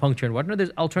 acupuncture and whatnot.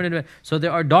 There's alternative. So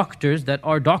there are doctors that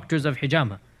are doctors of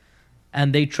hijama,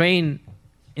 and they train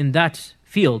in that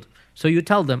field. So you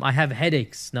tell them, I have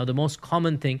headaches. Now the most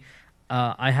common thing,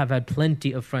 I have had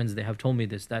plenty of friends, they have told me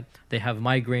this, that they have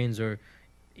migraines,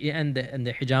 and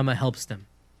the hijama helps them.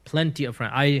 Plenty of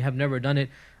friends. I have never done it.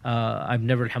 I've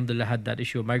never, alhamdulillah, had that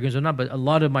issue of migraines or not, but a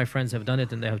lot of my friends have done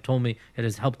it, and they have told me it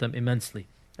has helped them immensely.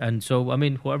 And so,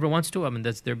 whoever wants to,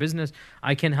 that's their business.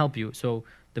 I can help you. So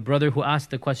the brother who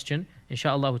asked the question,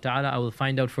 inshallah ta'ala, I will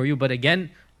find out for you. But again,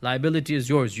 Liability is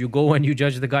yours. You go and you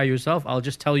judge the guy yourself. I'll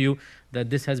just tell you that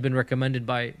this has been recommended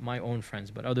by my own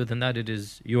friends. But other than that, it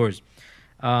is yours.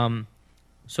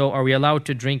 So are we allowed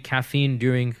to drink caffeine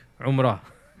during Umrah?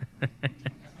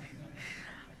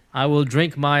 I will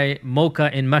drink my mocha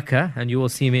in Mecca, and you will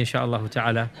see me, inshallah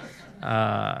ta'ala.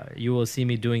 You will see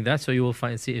me doing that. So you will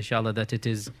see, inshallah, that it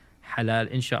is halal,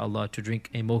 inshallah, to drink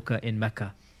a mocha in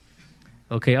Mecca.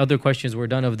 Okay, other questions were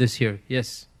done of this here.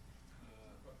 Yes?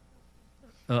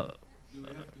 Do we have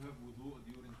to have wudu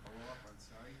during tawaf and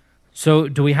sa'i? So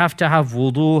do we have to have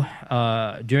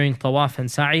wudu during tawaf and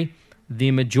sa'i?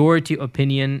 The majority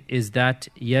opinion is that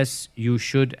yes, you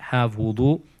should have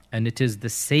wudu, and it is the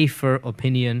safer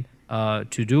opinion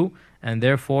to do, and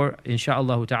therefore,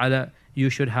 insha'Allah ta'ala, you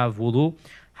should have wudu.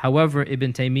 However,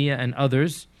 Ibn Taymiyyah and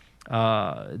others,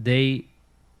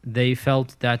 they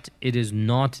felt that it is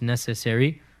not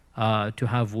necessary to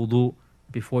have wudu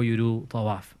before you do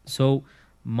tawaf. So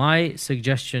my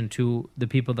suggestion to the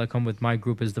people that come with my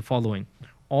group is the following.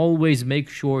 Always make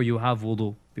sure you have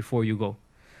wudu before you go.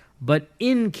 But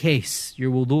in case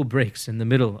your wudu breaks in the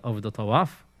middle of the tawaf,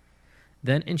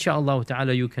 then inshaAllah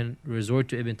ta'ala you can resort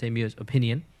to Ibn Taymiyyah's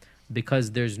opinion,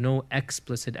 because there's no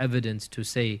explicit evidence to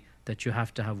say that you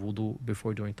have to have wudu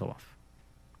before doing tawaf.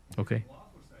 Okay?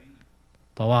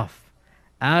 Tawaf.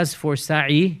 As for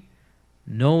sa'i,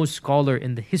 no scholar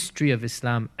in the history of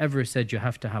Islam ever said you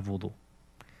have to have wudu.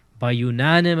 By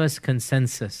unanimous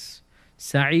consensus,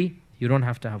 sa'i, you don't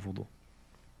have to have wudu.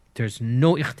 There's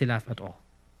no ikhtilaf at all.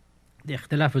 The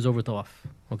ikhtilaf is over tawaf.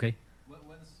 Okay? Once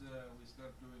we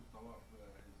start doing tawaf,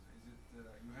 is it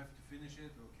you have to finish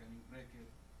it, or can you break it,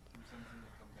 do something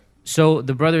and come back to it? So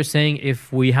the brother is saying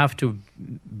if we have to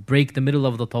break the middle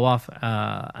of the tawaf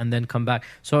and then come back.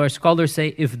 So our scholars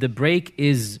say if the break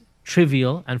is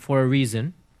trivial and for a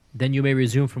reason, then you may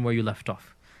resume from where you left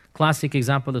off. Classic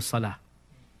example is salah.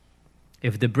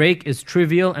 If the break is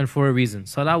trivial and for a reason,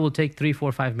 salah will take 3,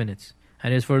 4, 5 minutes,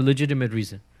 and it's for a legitimate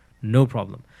reason, no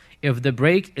problem. If the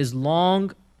break is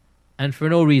long and for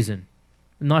no reason,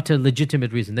 not a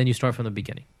legitimate reason, then you start from the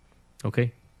beginning.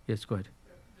 Okay? Yes, go ahead.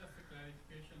 Just a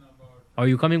clarification about. Are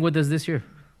you coming with us this year?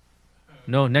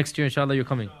 No, next year, inshallah, you're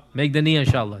coming. Make the niyyah,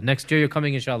 inshallah. Next year, you're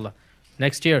coming, inshallah.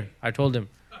 Next year, I told him.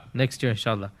 Next year,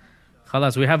 inshallah.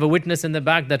 Khalas, we have a witness in the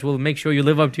back that will make sure you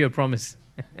live up to your promise.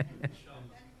 The question is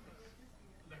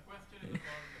about the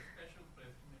special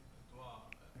placement of dua.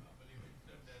 I believe it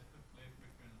said that's the place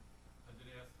between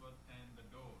Hajar Aswad and the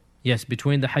door. Yes,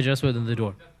 between the Hajj Aswad and the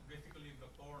door. That's basically the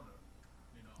corner.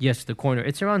 Yes, the corner.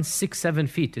 It's around 6, 7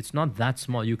 feet. It's not that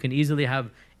small. You can easily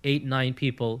have 8, 9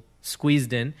 people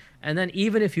squeezed in. And then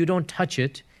even if you don't touch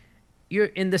it, you're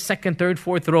in the second, third,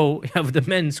 fourth row. You have the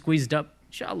men squeezed up.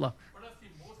 Inshallah. But I see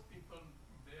most people,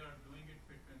 they are doing it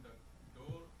between the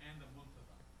door and the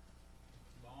multazam.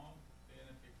 Long, they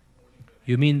are holding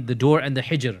their You mean the door and the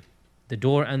hijr? The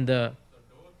door and the...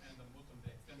 the door and the multazam,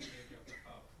 the extended area of the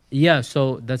Kaaba. Yeah,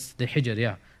 so that's the hijr,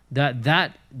 yeah.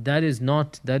 That is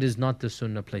not the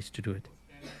sunnah place to do it.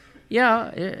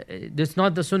 Yeah, it's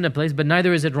not the sunnah place, but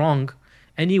neither is it wrong.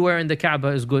 Anywhere in the Kaaba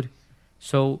is good.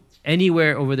 So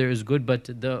anywhere over there is good, but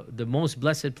the most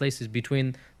blessed place is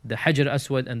between the Hajar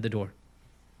Aswad and the door.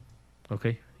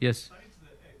 Okay, yes. Besides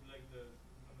like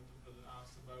one of the brother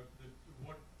asked about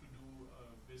what to do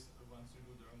once you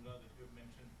do the Umrah that you have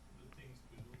mentioned, the things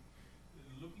to do.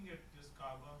 Looking at this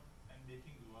Kaaba and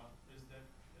making dua, is that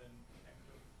an act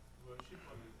of worship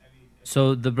or is any?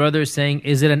 So the brother is saying,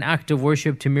 is it an act of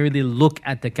worship to merely look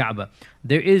at the Kaaba?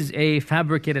 There is a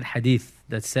fabricated hadith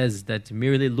that says that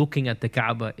merely looking at the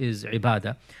Kaaba is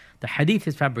ibadah. The hadith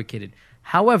is fabricated.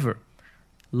 However,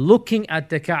 looking at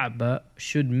the Kaaba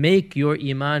should make your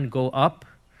iman go up,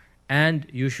 and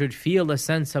you should feel a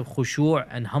sense of khushu'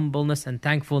 and humbleness and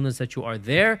thankfulness that you are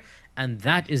there, and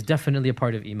that is definitely a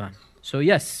part of iman. So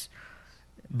yes,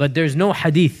 but there's no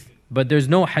hadith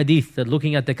that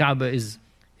looking at the Kaaba is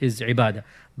ibadah.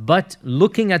 But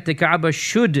looking at the Kaaba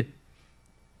should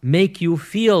make you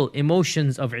feel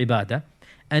emotions of ibadah,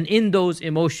 and in those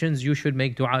emotions you should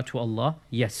make dua to Allah,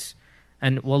 yes.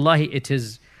 And wallahi, it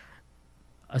is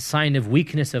a sign of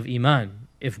weakness of iman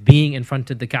if being in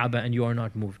front of the Kaaba and you are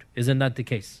not moved. Isn't that the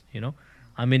case? You know,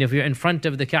 I mean, if you're in front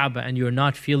of the Kaaba and you're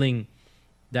not feeling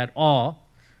that awe,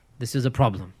 this is a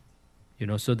problem. You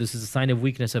know, so this is a sign of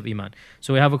weakness of iman.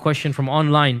 So we have a question from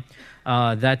online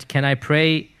that can I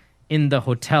pray in the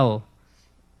hotel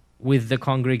with the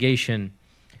congregation?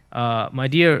 My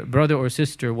dear brother or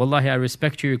sister, wallahi, I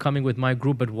respect you, you're coming with my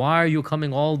group, but why are you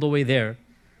coming all the way there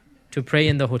to pray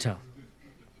in the hotel?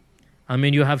 I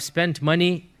mean, you have spent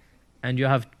money and you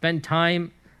have spent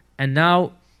time, and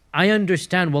now I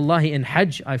understand, wallahi, in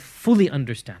Hajj, I fully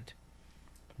understand.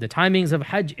 The timings of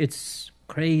Hajj, it's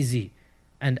crazy.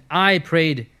 And I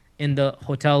prayed in the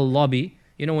hotel lobby.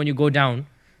 You know, when you go down,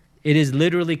 it is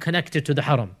literally connected to the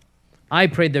haram. I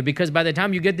prayed there because by the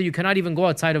time you get there, you cannot even go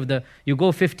outside of the, you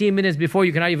go 15 minutes before,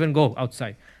 you cannot even go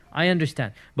outside. I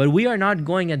understand. But we are not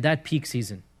going at that peak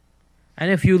season.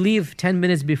 And if you leave 10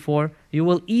 minutes before, you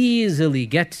will easily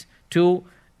get to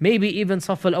maybe even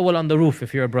Saf al-Awwal on the roof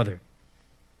if you're a brother.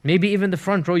 Maybe even the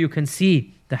front row, you can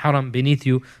see the haram beneath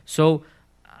you. So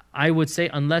I would say,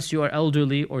 unless you are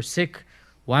elderly or sick,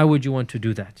 why would you want to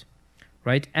do that?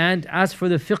 Right? And as for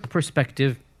the fiqh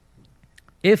perspective,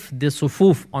 if the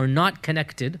sufuf are not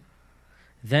connected,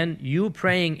 then you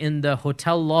praying in the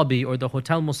hotel lobby or the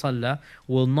hotel musalla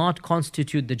will not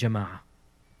constitute the jama'ah.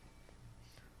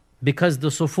 Because the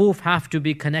sufuf have to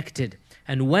be connected.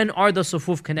 And when are the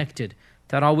sufuf connected?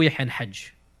 Taraweeh and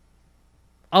Hajj.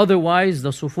 Otherwise,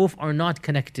 the sufuf are not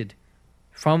connected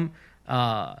from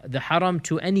the haram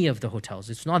to any of the hotels.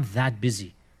 It's not that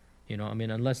busy. You know, I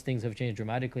mean, unless things have changed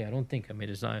dramatically, I don't think. I mean,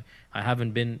 it's not, I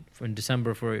haven't been in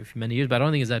December for many years, but I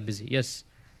don't think it's that busy. Yes? Is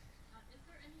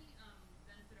there any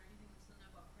benefit or anything with sunnah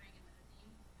about praying in the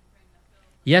hatim and praying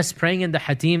nafil? Yes, praying in the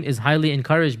hatim is highly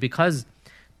encouraged because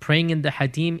praying in the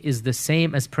hatim is the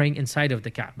same as praying inside of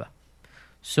the Kaaba.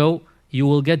 So you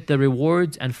will get the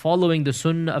rewards and following the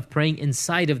sunnah of praying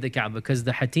inside of the Kaaba, because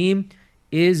the hatim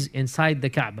is inside the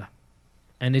Kaaba.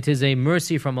 And it is a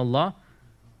mercy from Allah.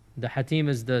 The hatim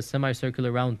is the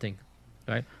semicircular round thing,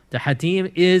 right? The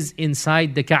hatim is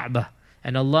inside the Kaaba.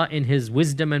 And Allah, in His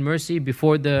wisdom and mercy,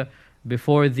 before the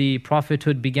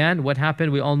prophethood began, what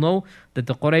happened? We all know that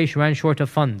the Quraysh ran short of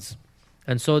funds.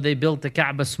 And so they built the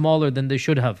Kaaba smaller than they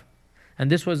should have. And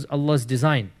this was Allah's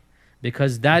design.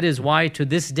 Because that is why to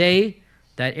this day,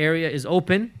 that area is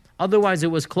open. Otherwise,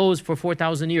 it was closed for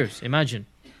 4,000 years. Imagine.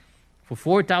 For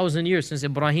 4,000 years, since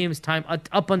Ibrahim's time,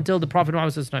 up until the Prophet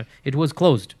Muhammad's time, it was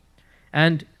closed.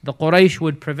 And the Quraysh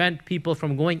would prevent people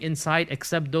from going inside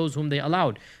except those whom they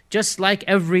allowed. Just like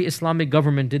every Islamic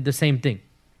government did the same thing.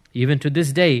 Even to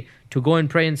this day, to go and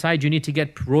pray inside, you need to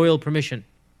get royal permission.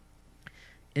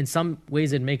 In some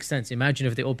ways, it makes sense. Imagine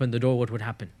if they opened the door, what would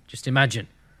happen? Just imagine.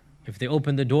 If they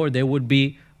opened the door, there would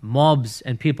be mobs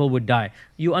and people would die.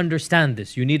 You understand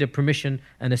this. You need a permission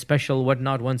and a special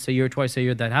whatnot once a year, twice a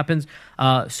year that happens.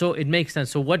 So it makes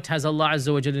sense. So what has Allah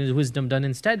Azza wa Jalla in His wisdom done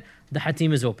instead? The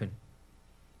hatim is open.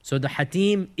 So the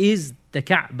hatim is the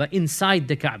Kaaba, inside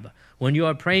the Kaaba. When you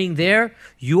are praying there,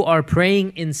 you are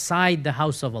praying inside the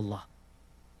house of Allah.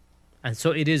 And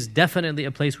so it is definitely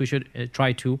a place we should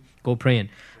try to go pray in.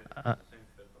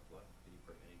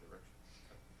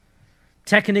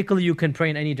 Technically, you can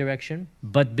pray in any direction,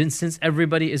 but since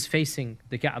everybody is facing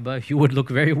the Kaaba, you would look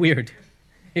very weird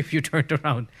if you turned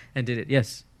around and did it.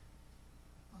 Yes?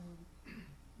 My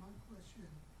question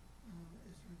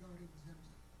is regarding Zamzam.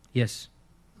 Yes.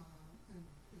 And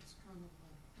it's kind of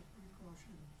like a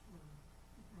precaution for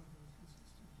the brothers and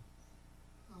sisters.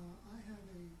 I had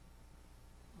a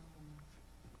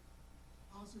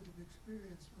positive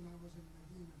experience when I was in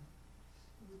Medina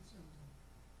with Zamzam,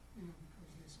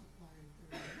 because they supply it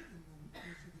there in the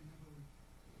Masjid al-Nabawi.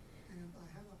 And I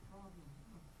had a problem,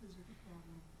 a physical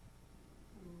problem,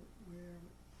 where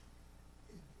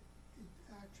it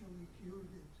actually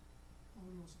cured it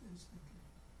almost instantly.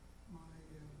 My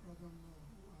brother-in-law,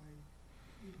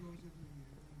 he goes every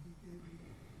year, and he gave me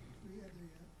 3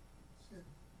 adriyat, said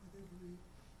with every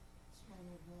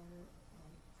swallow of water,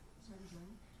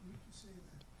 Zamzam, to say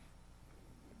that.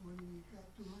 When we got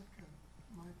to Makkah,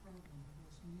 my problem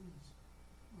was knees.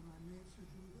 When I made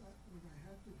sujood, when I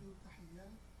had to do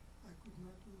tahiyyat, I could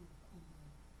not do it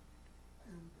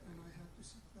and I had to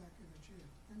sit back in a chair.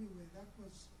 Anyway, that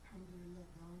was, alhamdulillah,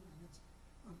 done, and it's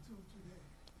until today.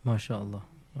 MashaAllah.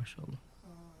 MashaAllah.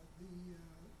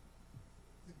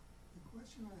 The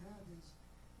question I had is,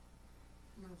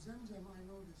 now Zamzam, I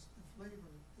noticed the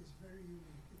flavor is very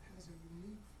unique. It has a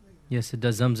unique flavor. Yes, it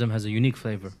does. Zamzam has a unique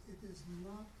flavor. It is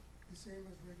not the same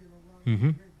as regular water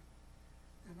Mhm. you drink.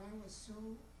 And I was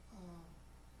so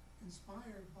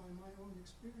inspired by my own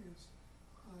experience,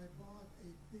 I bought a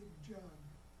big jug,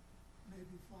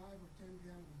 maybe 5 or 10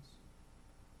 gallons,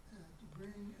 to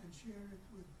bring and share it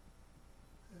with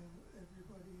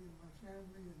everybody in my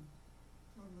family, and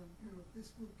thought,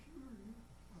 this will cure you.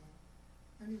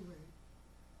 Anyway,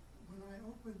 when I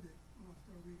opened it,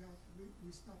 after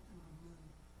we stopped in Amman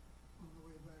on the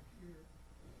way back here,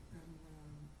 and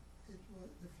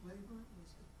the flavor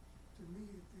was, to me,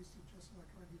 it tasted just like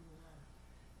regular water.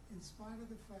 In spite of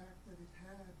the fact that it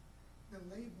had the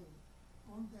label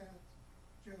on that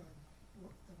jug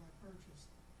that I purchased,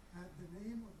 had the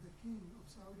name of the king of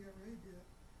Saudi Arabia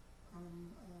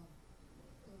on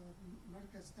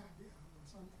Markaz Tahbi'ah or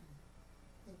something,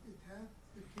 that it had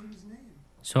the king's name.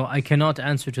 So I cannot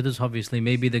answer to this, obviously.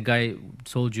 Maybe the guy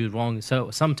told you wrong.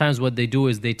 So sometimes what they do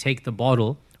is they take the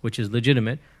bottle, which is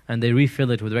legitimate, and they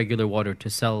refill it with regular water to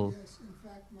sell. Yes, in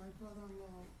fact, my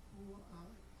brother-in-law, who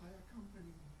I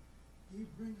accompany, he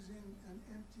brings in an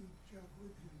empty jug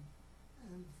with him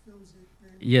and fills it.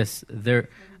 Yes, there.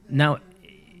 Now,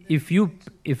 if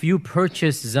you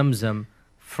purchase Zamzam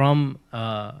from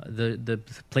the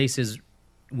places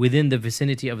within the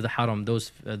vicinity of the haram,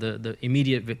 those the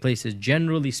immediate places,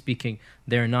 generally speaking,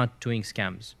 they're not doing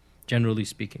scams, generally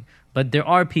speaking. But there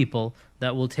are people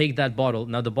that will take that bottle.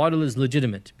 Now, the bottle is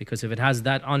legitimate because if it has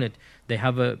that on it, they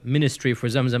have a ministry for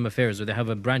Zamzam affairs, or they have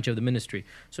a branch of the ministry.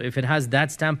 So if it has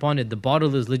that stamp on it, the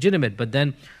bottle is legitimate. But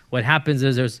then what happens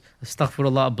is there's,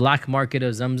 astaghfirullah, a black market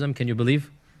of Zamzam. Can you believe?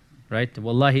 Right?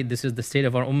 Wallahi, this is the state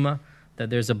of our ummah, that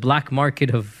there's a black market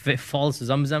of false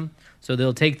Zamzam. So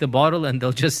they'll take the bottle and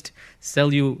they'll just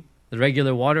sell you the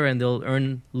regular water and they'll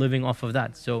earn living off of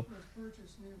that. So, It was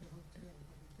purchased near the hotel,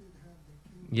 but it did have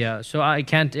the king. yeah, so I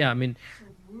can't, I mean, So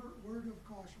word of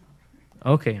caution.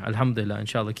 okay, alhamdulillah,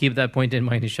 inshallah. Keep that point in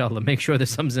mind, inshallah. Make sure the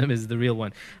Zamzam is the real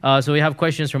one. So we have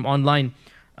questions from online.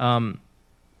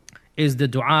 Is the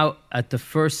dua at the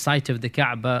first sight of the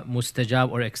Kaaba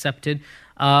mustajab or accepted?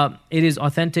 It is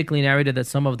authentically narrated that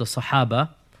some of the Sahaba,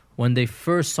 when they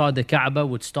first saw the Kaaba,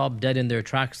 would stop dead in their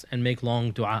tracks and make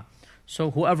long dua.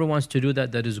 So whoever wants to do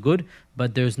that, that is good,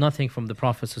 but there's nothing from the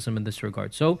Prophet ﷺ in this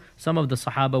regard. So some of the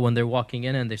Sahaba, when they're walking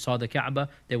in and they saw the Kaaba,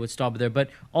 they would stop there. But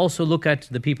also look at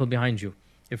the people behind you.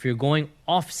 If you're going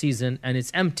off season and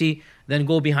it's empty, then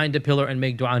go behind a pillar and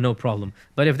make dua, no problem.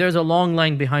 But if there's a long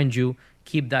line behind you,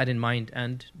 keep that in mind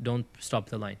and don't stop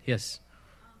the line. Yes?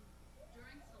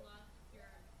 During Salah, if you're,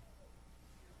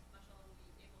 mashallah,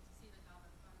 will be able to see the Kaaba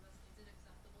in front of us, is it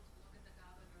acceptable to look at the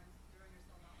Kaaba during your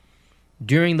Salah?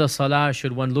 During the Salah,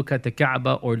 should one look at the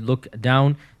Kaaba or look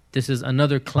down? This is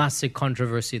another classic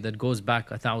controversy that goes back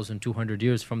 1,200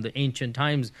 years from the ancient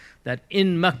times, that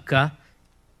in Makkah,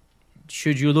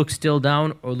 should you look still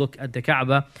down or look at the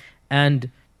Kaaba? And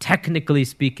technically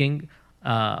speaking,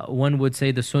 one would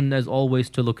say the sunnah is always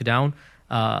to look down,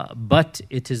 but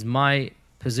it is my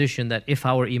position that if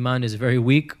our iman is very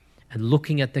weak and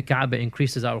looking at the Kaaba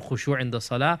increases our khushu' in the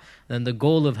salah, then the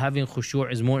goal of having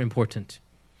khushu' is more important.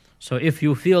 So if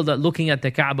you feel that looking at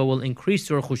the Kaaba will increase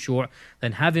your khushu',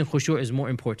 then having khushu' is more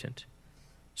important.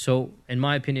 So in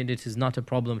my opinion, it is not a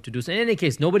problem to do so. In any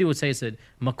case, nobody would say it's a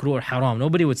makruh or haram.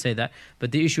 Nobody would say that.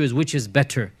 But the issue is which is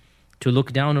better, to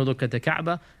look down or look at the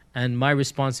Kaaba. And my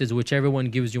response is whichever one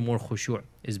gives you more khushu'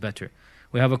 is better.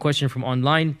 We have a question from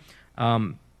online,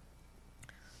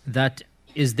 that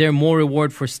is there more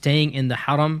reward for staying in the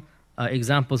haram?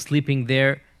 Example, sleeping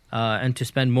there and to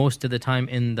spend most of the time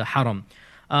in the haram.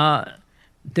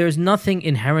 There's nothing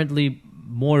inherently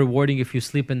more rewarding if you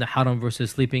sleep in the haram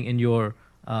versus sleeping in your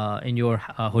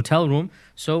hotel room.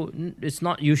 So it's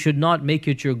not, you should not make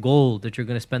it your goal that you're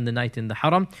going to spend the night in the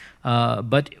haram.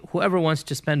 But whoever wants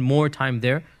to spend more time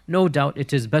there, no doubt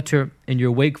it is better in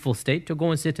your wakeful state to go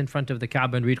and sit in front of the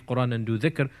Kaaba and read Quran and do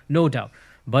dhikr, no doubt.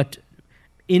 But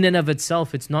in and of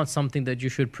itself, it's not something that you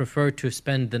should prefer to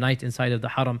spend the night inside of the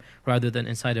haram rather than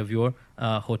inside of your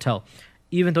hotel.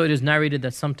 Even though it is narrated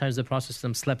that sometimes the Prophet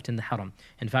ﷺ slept in the haram.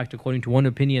 In fact, according to one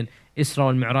opinion, Isra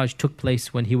al-Mi'raj took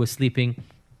place when he was sleeping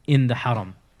in the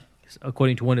haram.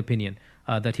 According to one opinion,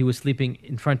 that he was sleeping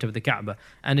in front of the Kaaba.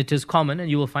 And it is common, and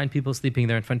you will find people sleeping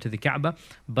there in front of the Kaaba,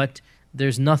 but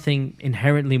there's nothing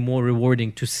inherently more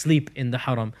rewarding to sleep in the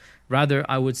haram. Rather,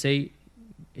 I would say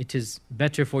it is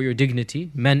better for your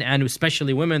dignity, men and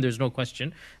especially women, there's no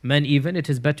question. Men even, it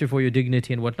is better for your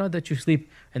dignity and whatnot that you sleep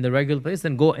in the regular place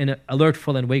than go in an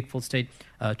alertful and wakeful state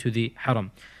to the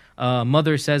haram.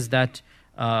 Mother says that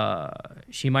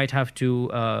she might have to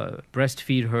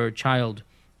breastfeed her child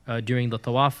during the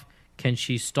tawaf. Can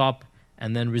she stop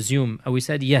and then resume? We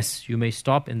said yes, you may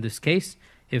stop in this case.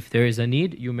 If there is a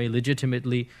need, you may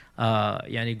legitimately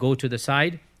go to the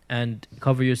side and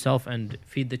cover yourself and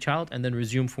feed the child and then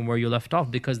resume from where you left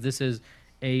off, because this is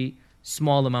a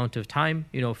small amount of time,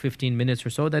 15 minutes or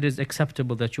so, that is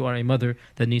acceptable, that you are a mother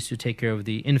that needs to take care of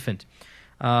the infant.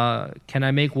 Can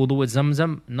I make wudu with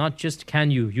Zamzam? Not just can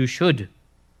you, you should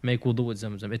make wudu with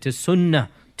Zamzam. It is sunnah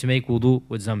to make wudu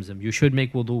with Zamzam. You should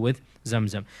make wudu with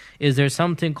Zamzam. Is there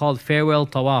something called farewell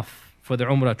tawaf for the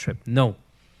Umrah trip? No.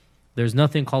 There's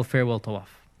nothing called farewell tawaf.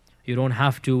 You don't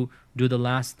have to do the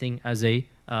last thing as a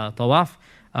tawaf.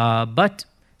 But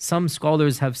some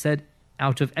scholars have said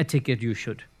out of etiquette you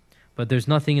should. but there's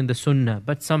nothing in the sunnah.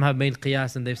 But some have made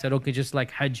qiyas and they've said, okay, just like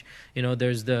Hajj,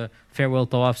 there's the farewell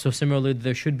tawaf. So similarly,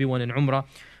 there should be one in Umrah,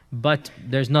 but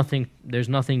there's nothing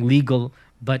legal,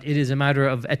 but it is a matter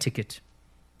of etiquette,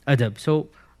 adab. So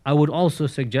I would also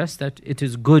suggest that it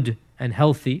is good and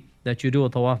healthy that you do a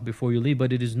tawaf before you leave,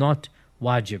 but it is not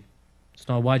wajib. It's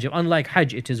not wajib. Unlike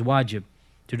Hajj, it is wajib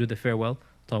to do the farewell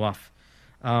tawaf.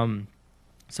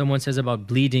 Someone says about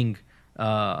bleeding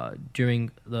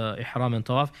during the ihram and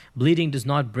tawaf. Bleeding does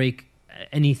not break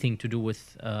anything to do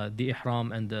with the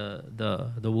ihram and the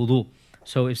wudu.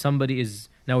 So if somebody is,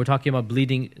 now we're talking about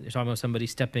bleeding, we're talking about somebody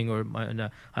stepping or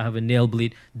I have a nail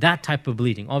bleed, that type of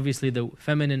bleeding. Obviously the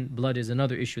feminine blood is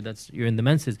another issue, you're in the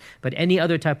menses, but any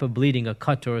other type of bleeding, a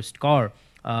cut or a scar,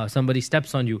 somebody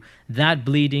steps on you, that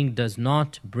bleeding does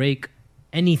not break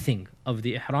anything of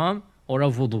the ihram or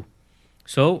of wudu.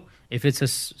 So if it's a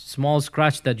small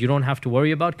scratch that you don't have to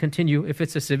worry about, continue. If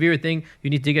it's a severe thing, you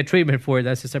need to get treatment for it.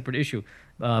 That's a separate issue.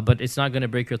 But it's not going to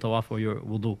break your tawaf or your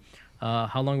wudu.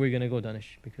 How long are we going to go,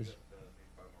 Danish? Because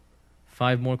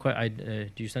 5 more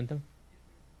questions. Do you send them?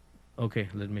 Okay,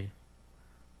 let me.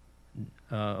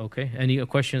 Okay. Any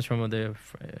questions from the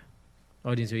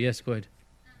audience here? Yes, go ahead.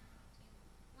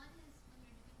 One is when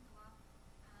you're doing tawaf and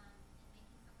making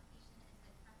supplication, is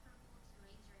it preferable to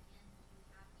raise your hands if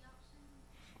you have the option?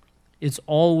 It's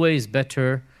always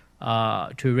better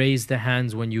to raise the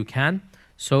hands when you can.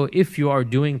 So if you are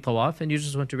doing tawaf and you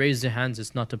just want to raise the hands,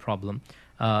 it's not a problem.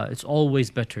 It's always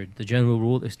better. The general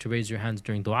rule is to raise your hands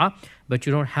during dua, but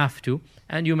you don't have to.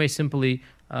 And you may simply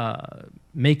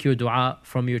make your dua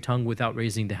from your tongue without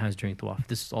raising the hands during tawaf.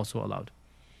 This is also allowed.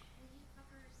 Will you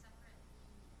cover separately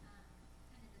kind of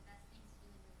the best things to do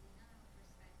in Medina with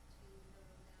respect to the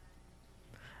Ramadan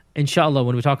and Inshallah,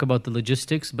 when we talk about the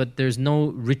logistics, but there's no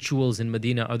rituals in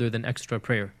Medina other than extra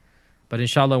prayer. But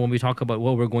inshallah, when we talk about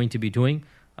what we're going to be doing,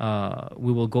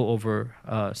 we will go over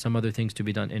some other things to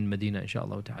be done in Medina,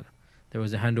 inshallah ta'ala. There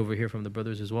was a hand over here from the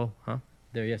brothers as well. Huh?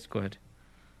 There, yes, go ahead.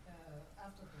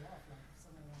 After the walk, like if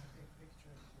someone wants to take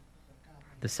pictures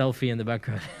with The selfie in the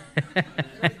background.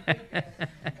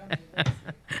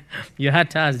 You had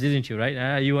to ask, didn't you, right?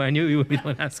 I knew you would be the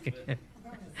one asking.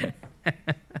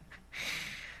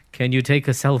 Can you take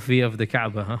a selfie of the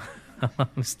Kaaba, huh? Allah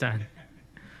musta'an.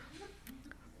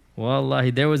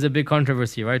 Wallahi, there was a big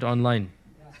controversy, right, online.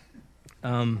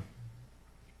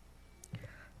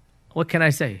 What can I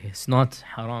say? It's not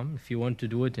haram. If you want to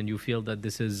do it and you feel that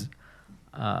this is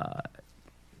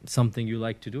something you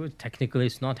like to do, technically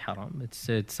it's not haram.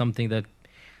 It's something that,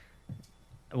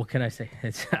 what can I say?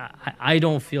 I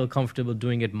don't feel comfortable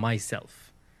doing it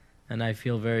myself. And I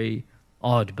feel very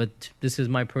odd, but this is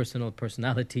my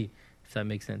personality, if that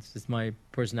makes sense. It's my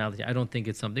personality. I don't think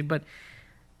it's something, but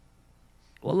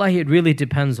wallahi, it really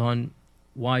depends on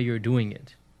why you're doing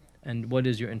it and what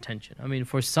is your intention. I mean,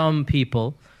 for some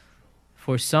people,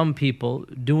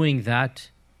 doing that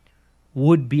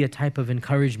would be a type of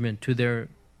encouragement to their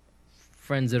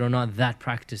friends that are not that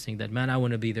practicing, that, man, I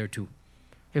want to be there too.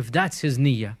 If that's his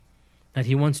niyyah, that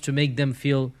he wants to make them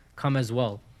feel come as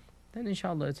well, then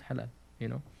inshallah it's halal,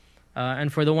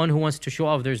 And for the one who wants to show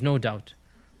off, there's no doubt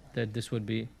that this would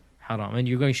be haram. And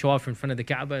you're going to show off in front of the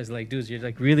Kaaba, is like, dudes, you're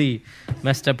like really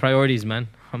messed up priorities, man.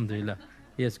 Alhamdulillah.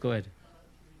 Yes, go ahead.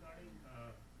 Regarding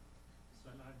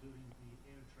salah during the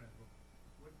air travel,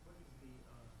 what is the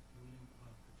ruling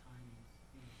of the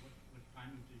timings? What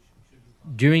timing should you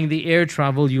follow? During the air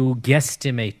travel, you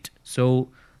guesstimate. So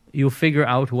you figure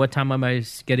out what time am I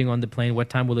getting on the plane, what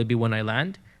time will it be when I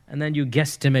land, and then you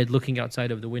guesstimate looking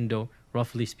outside of the window,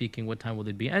 roughly speaking, what time will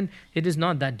it be? And it is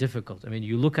not that difficult. I mean,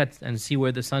 you look at and see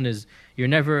where the sun is. You're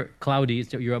never cloudy,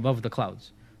 you're above the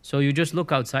clouds. So you just look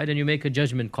outside and you make a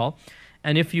judgment call.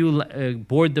 And if you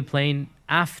board the plane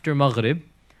after Maghrib,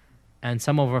 and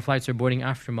some of our flights are boarding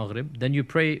after Maghrib, then you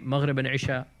pray Maghrib and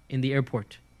Isha in the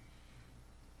airport.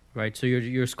 Right? So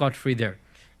you're scot-free there.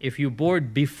 If you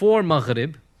board before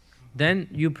Maghrib, then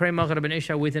you pray Maghrib and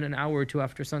Isha within an hour or two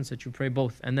after sunset. You pray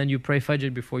both. And then you pray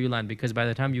Fajr before you land. Because by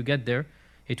the time you get there,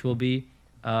 it will be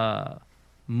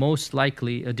most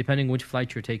likely, depending which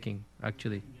flight you're taking,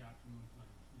 actually.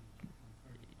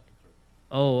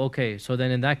 Oh, okay. So then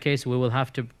in that case, we'll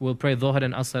pray Dhuhr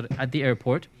and Asr at the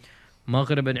airport.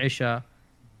 Maghrib and Isha,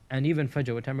 and even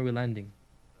Fajr. What time are we landing?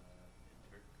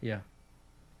 Yeah.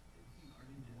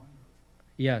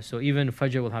 Yeah, so even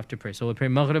Fajr will have to pray. So we'll pray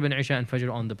Maghrib and Isha and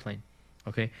Fajr on the plane.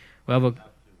 Okay? We have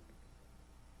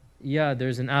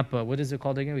there's an app. What is it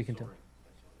called again? We can tell.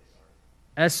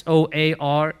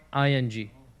 Soaring.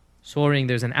 Soaring,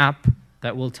 there's an app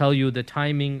that will tell you the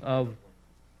timing of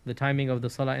the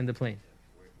salah in the plane.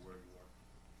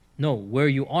 No, where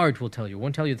you are it will tell you. It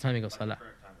won't tell you the timing of By the salah.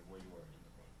 current time of where you are in the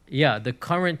plane. Yeah, the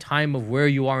current time of where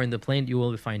you are in the plane, you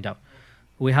will find out.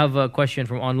 We have a question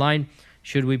from online.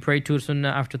 Should we pray two sunnah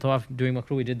after tawaf during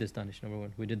makruh? We did this, Danish. Number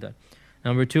one, we did that.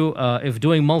 Number two, if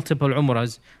doing multiple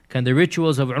umrahs, can the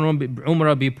rituals of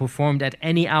umrah be performed at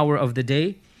any hour of the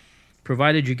day,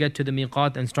 provided you get to the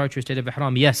miqat and start your state of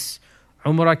ihram? Yes,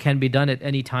 umrah can be done at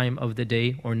any time of the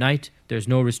day or night. There's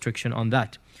no restriction on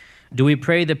that. Do we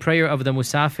pray the prayer of the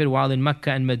musafir while in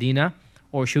Makkah and Medina,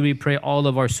 or should we pray all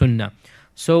of our sunnah?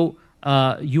 So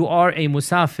you are a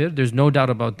musafir, there's no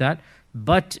doubt about that,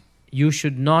 but you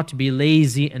should not be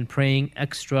lazy in praying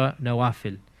extra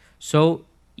nawafil. So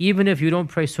even if you don't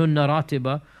pray sunnah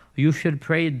ratiba, you should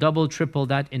pray double, triple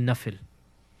that in nafil.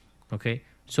 Okay,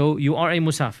 so you are a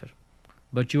musafir,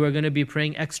 but you are going to be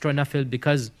praying extra nafil,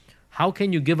 because how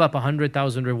can you give up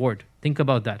 100,000 reward? Think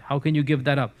about that. How can you give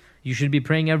that up? You should be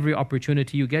praying every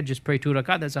opportunity you get. Just pray 2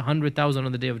 rakat. That's 100,000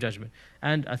 on the Day of Judgment,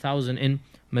 and 1,000 in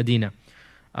Medina.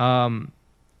 We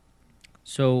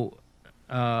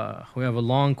have a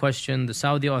long question. The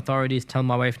Saudi authorities tell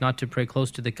my wife not to pray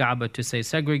close to the Kaaba to stay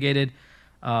segregated.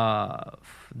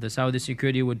 The Saudi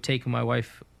security would take my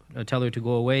wife, tell her to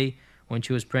go away when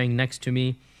she was praying next to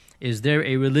me. Is there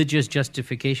a religious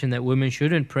justification that women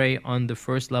shouldn't pray on the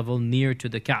first level near to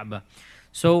the Kaaba?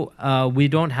 So we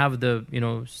don't have the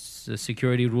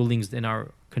security rulings in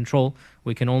our control.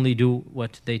 We can only do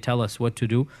what they tell us what to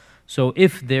do. So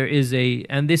if there is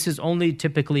and this is only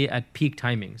typically at peak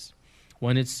timings.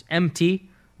 When it's empty,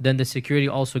 then the security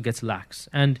also gets lax.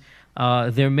 And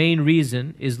their main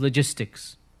reason is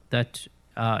logistics, that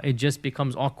it just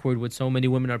becomes awkward with so many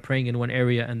women are praying in one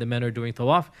area and the men are doing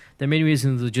tawaf. The main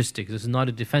reason is logistics. This is not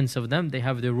a defense of them. They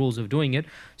have their rules of doing it.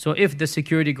 So if the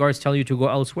security guards tell you to go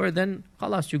elsewhere, then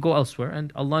khalas, you go elsewhere.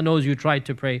 And Allah knows you tried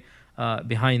to pray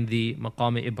behind the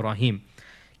Maqam Ibrahim.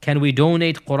 Can we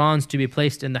donate Qurans to be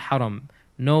placed in the haram?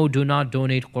 No, do not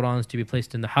donate Qurans to be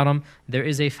placed in the haram. There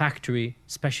is a factory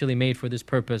specially made for this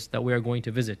purpose that we are going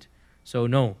to visit. So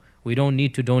no, we don't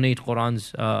need to donate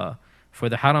Qurans for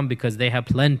the haram, because they have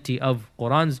plenty of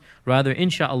Qurans. Rather,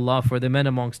 inshallah, for the men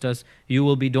amongst us, you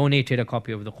will be donated a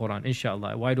copy of the Quran,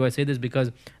 inshallah. Why do I say this? Because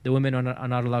the women are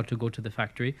not allowed to go to the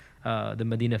factory, the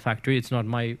Medina factory. It's not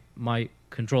my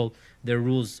control. Their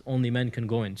rules, only men can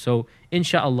go in. So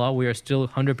inshallah, we are still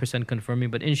 100%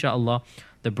 confirming, but inshallah,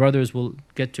 the brothers will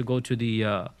get to go to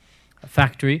the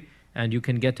factory, and you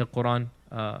can get a Quran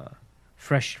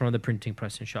fresh from the printing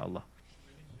press, inshallah.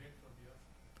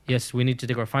 Yes, we need to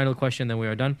take our final question, then we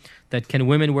are done. That can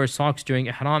women wear socks during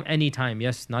ihram? Anytime,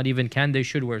 yes. Not even can, they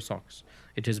should wear socks.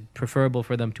 It is preferable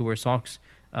for them to wear socks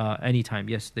anytime.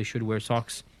 Yes, they should wear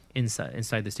socks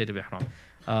inside the state of ihram.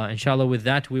 Inshallah, with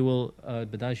that, we will,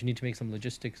 Badash, you need to make some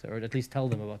logistics, or at least tell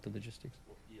them about the logistics.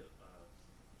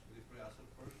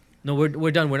 No,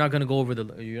 we're done. We're not going to go over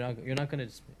you're not going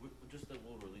to... We'll release the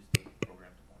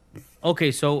program tomorrow.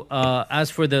 Okay, so as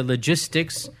for the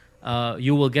logistics,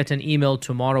 you will get an email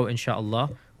tomorrow, inshallah,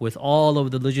 with all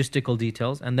of the logistical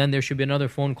details, and then there should be another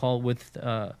phone call with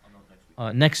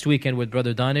next weekend with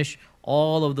Brother Danish,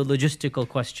 all of the logistical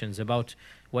questions about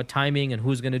what timing and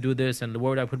who's going to do this and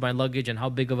where would I put my luggage and how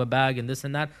big of a bag and this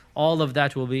and that. All of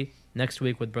that will be next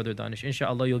week with Brother Danish.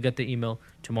 Inshallah, you'll get the email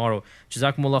tomorrow.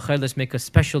 Jazakumullah khair. Let's make a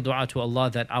special dua to Allah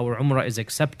that our umrah is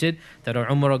accepted, that our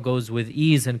umrah goes with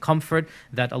ease and comfort,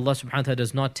 that Allah subhanahu wa ta'ala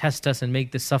does not test us and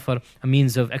make this safar a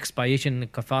means of expiation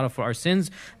and kafara for our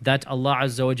sins, that Allah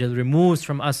Azza wa Jal removes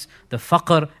from us the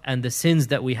faqr and the sins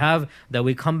that we have, that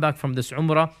we come back from this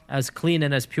umrah as clean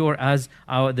and as pure as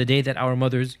the day that our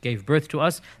mothers gave birth to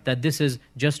us, that this is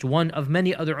just one of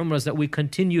many other umrahs that we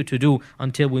continue to do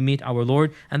until we meet our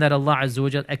Lord, and that Allah Azza wa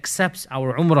Jal accepts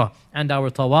our umrah and our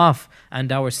tawaf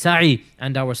and our sa'i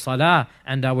and our salah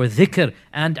and our dhikr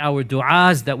and our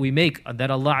du'as that we make, that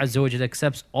Allah Azza wa Jal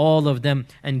accepts all of them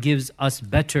and gives us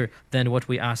better than what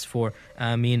we ask for.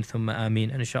 Ameen thumma ameen.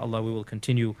 And inshallah we will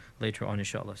continue later on,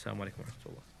 inshallah. Assalamu alaikum wa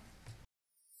rahmatullah.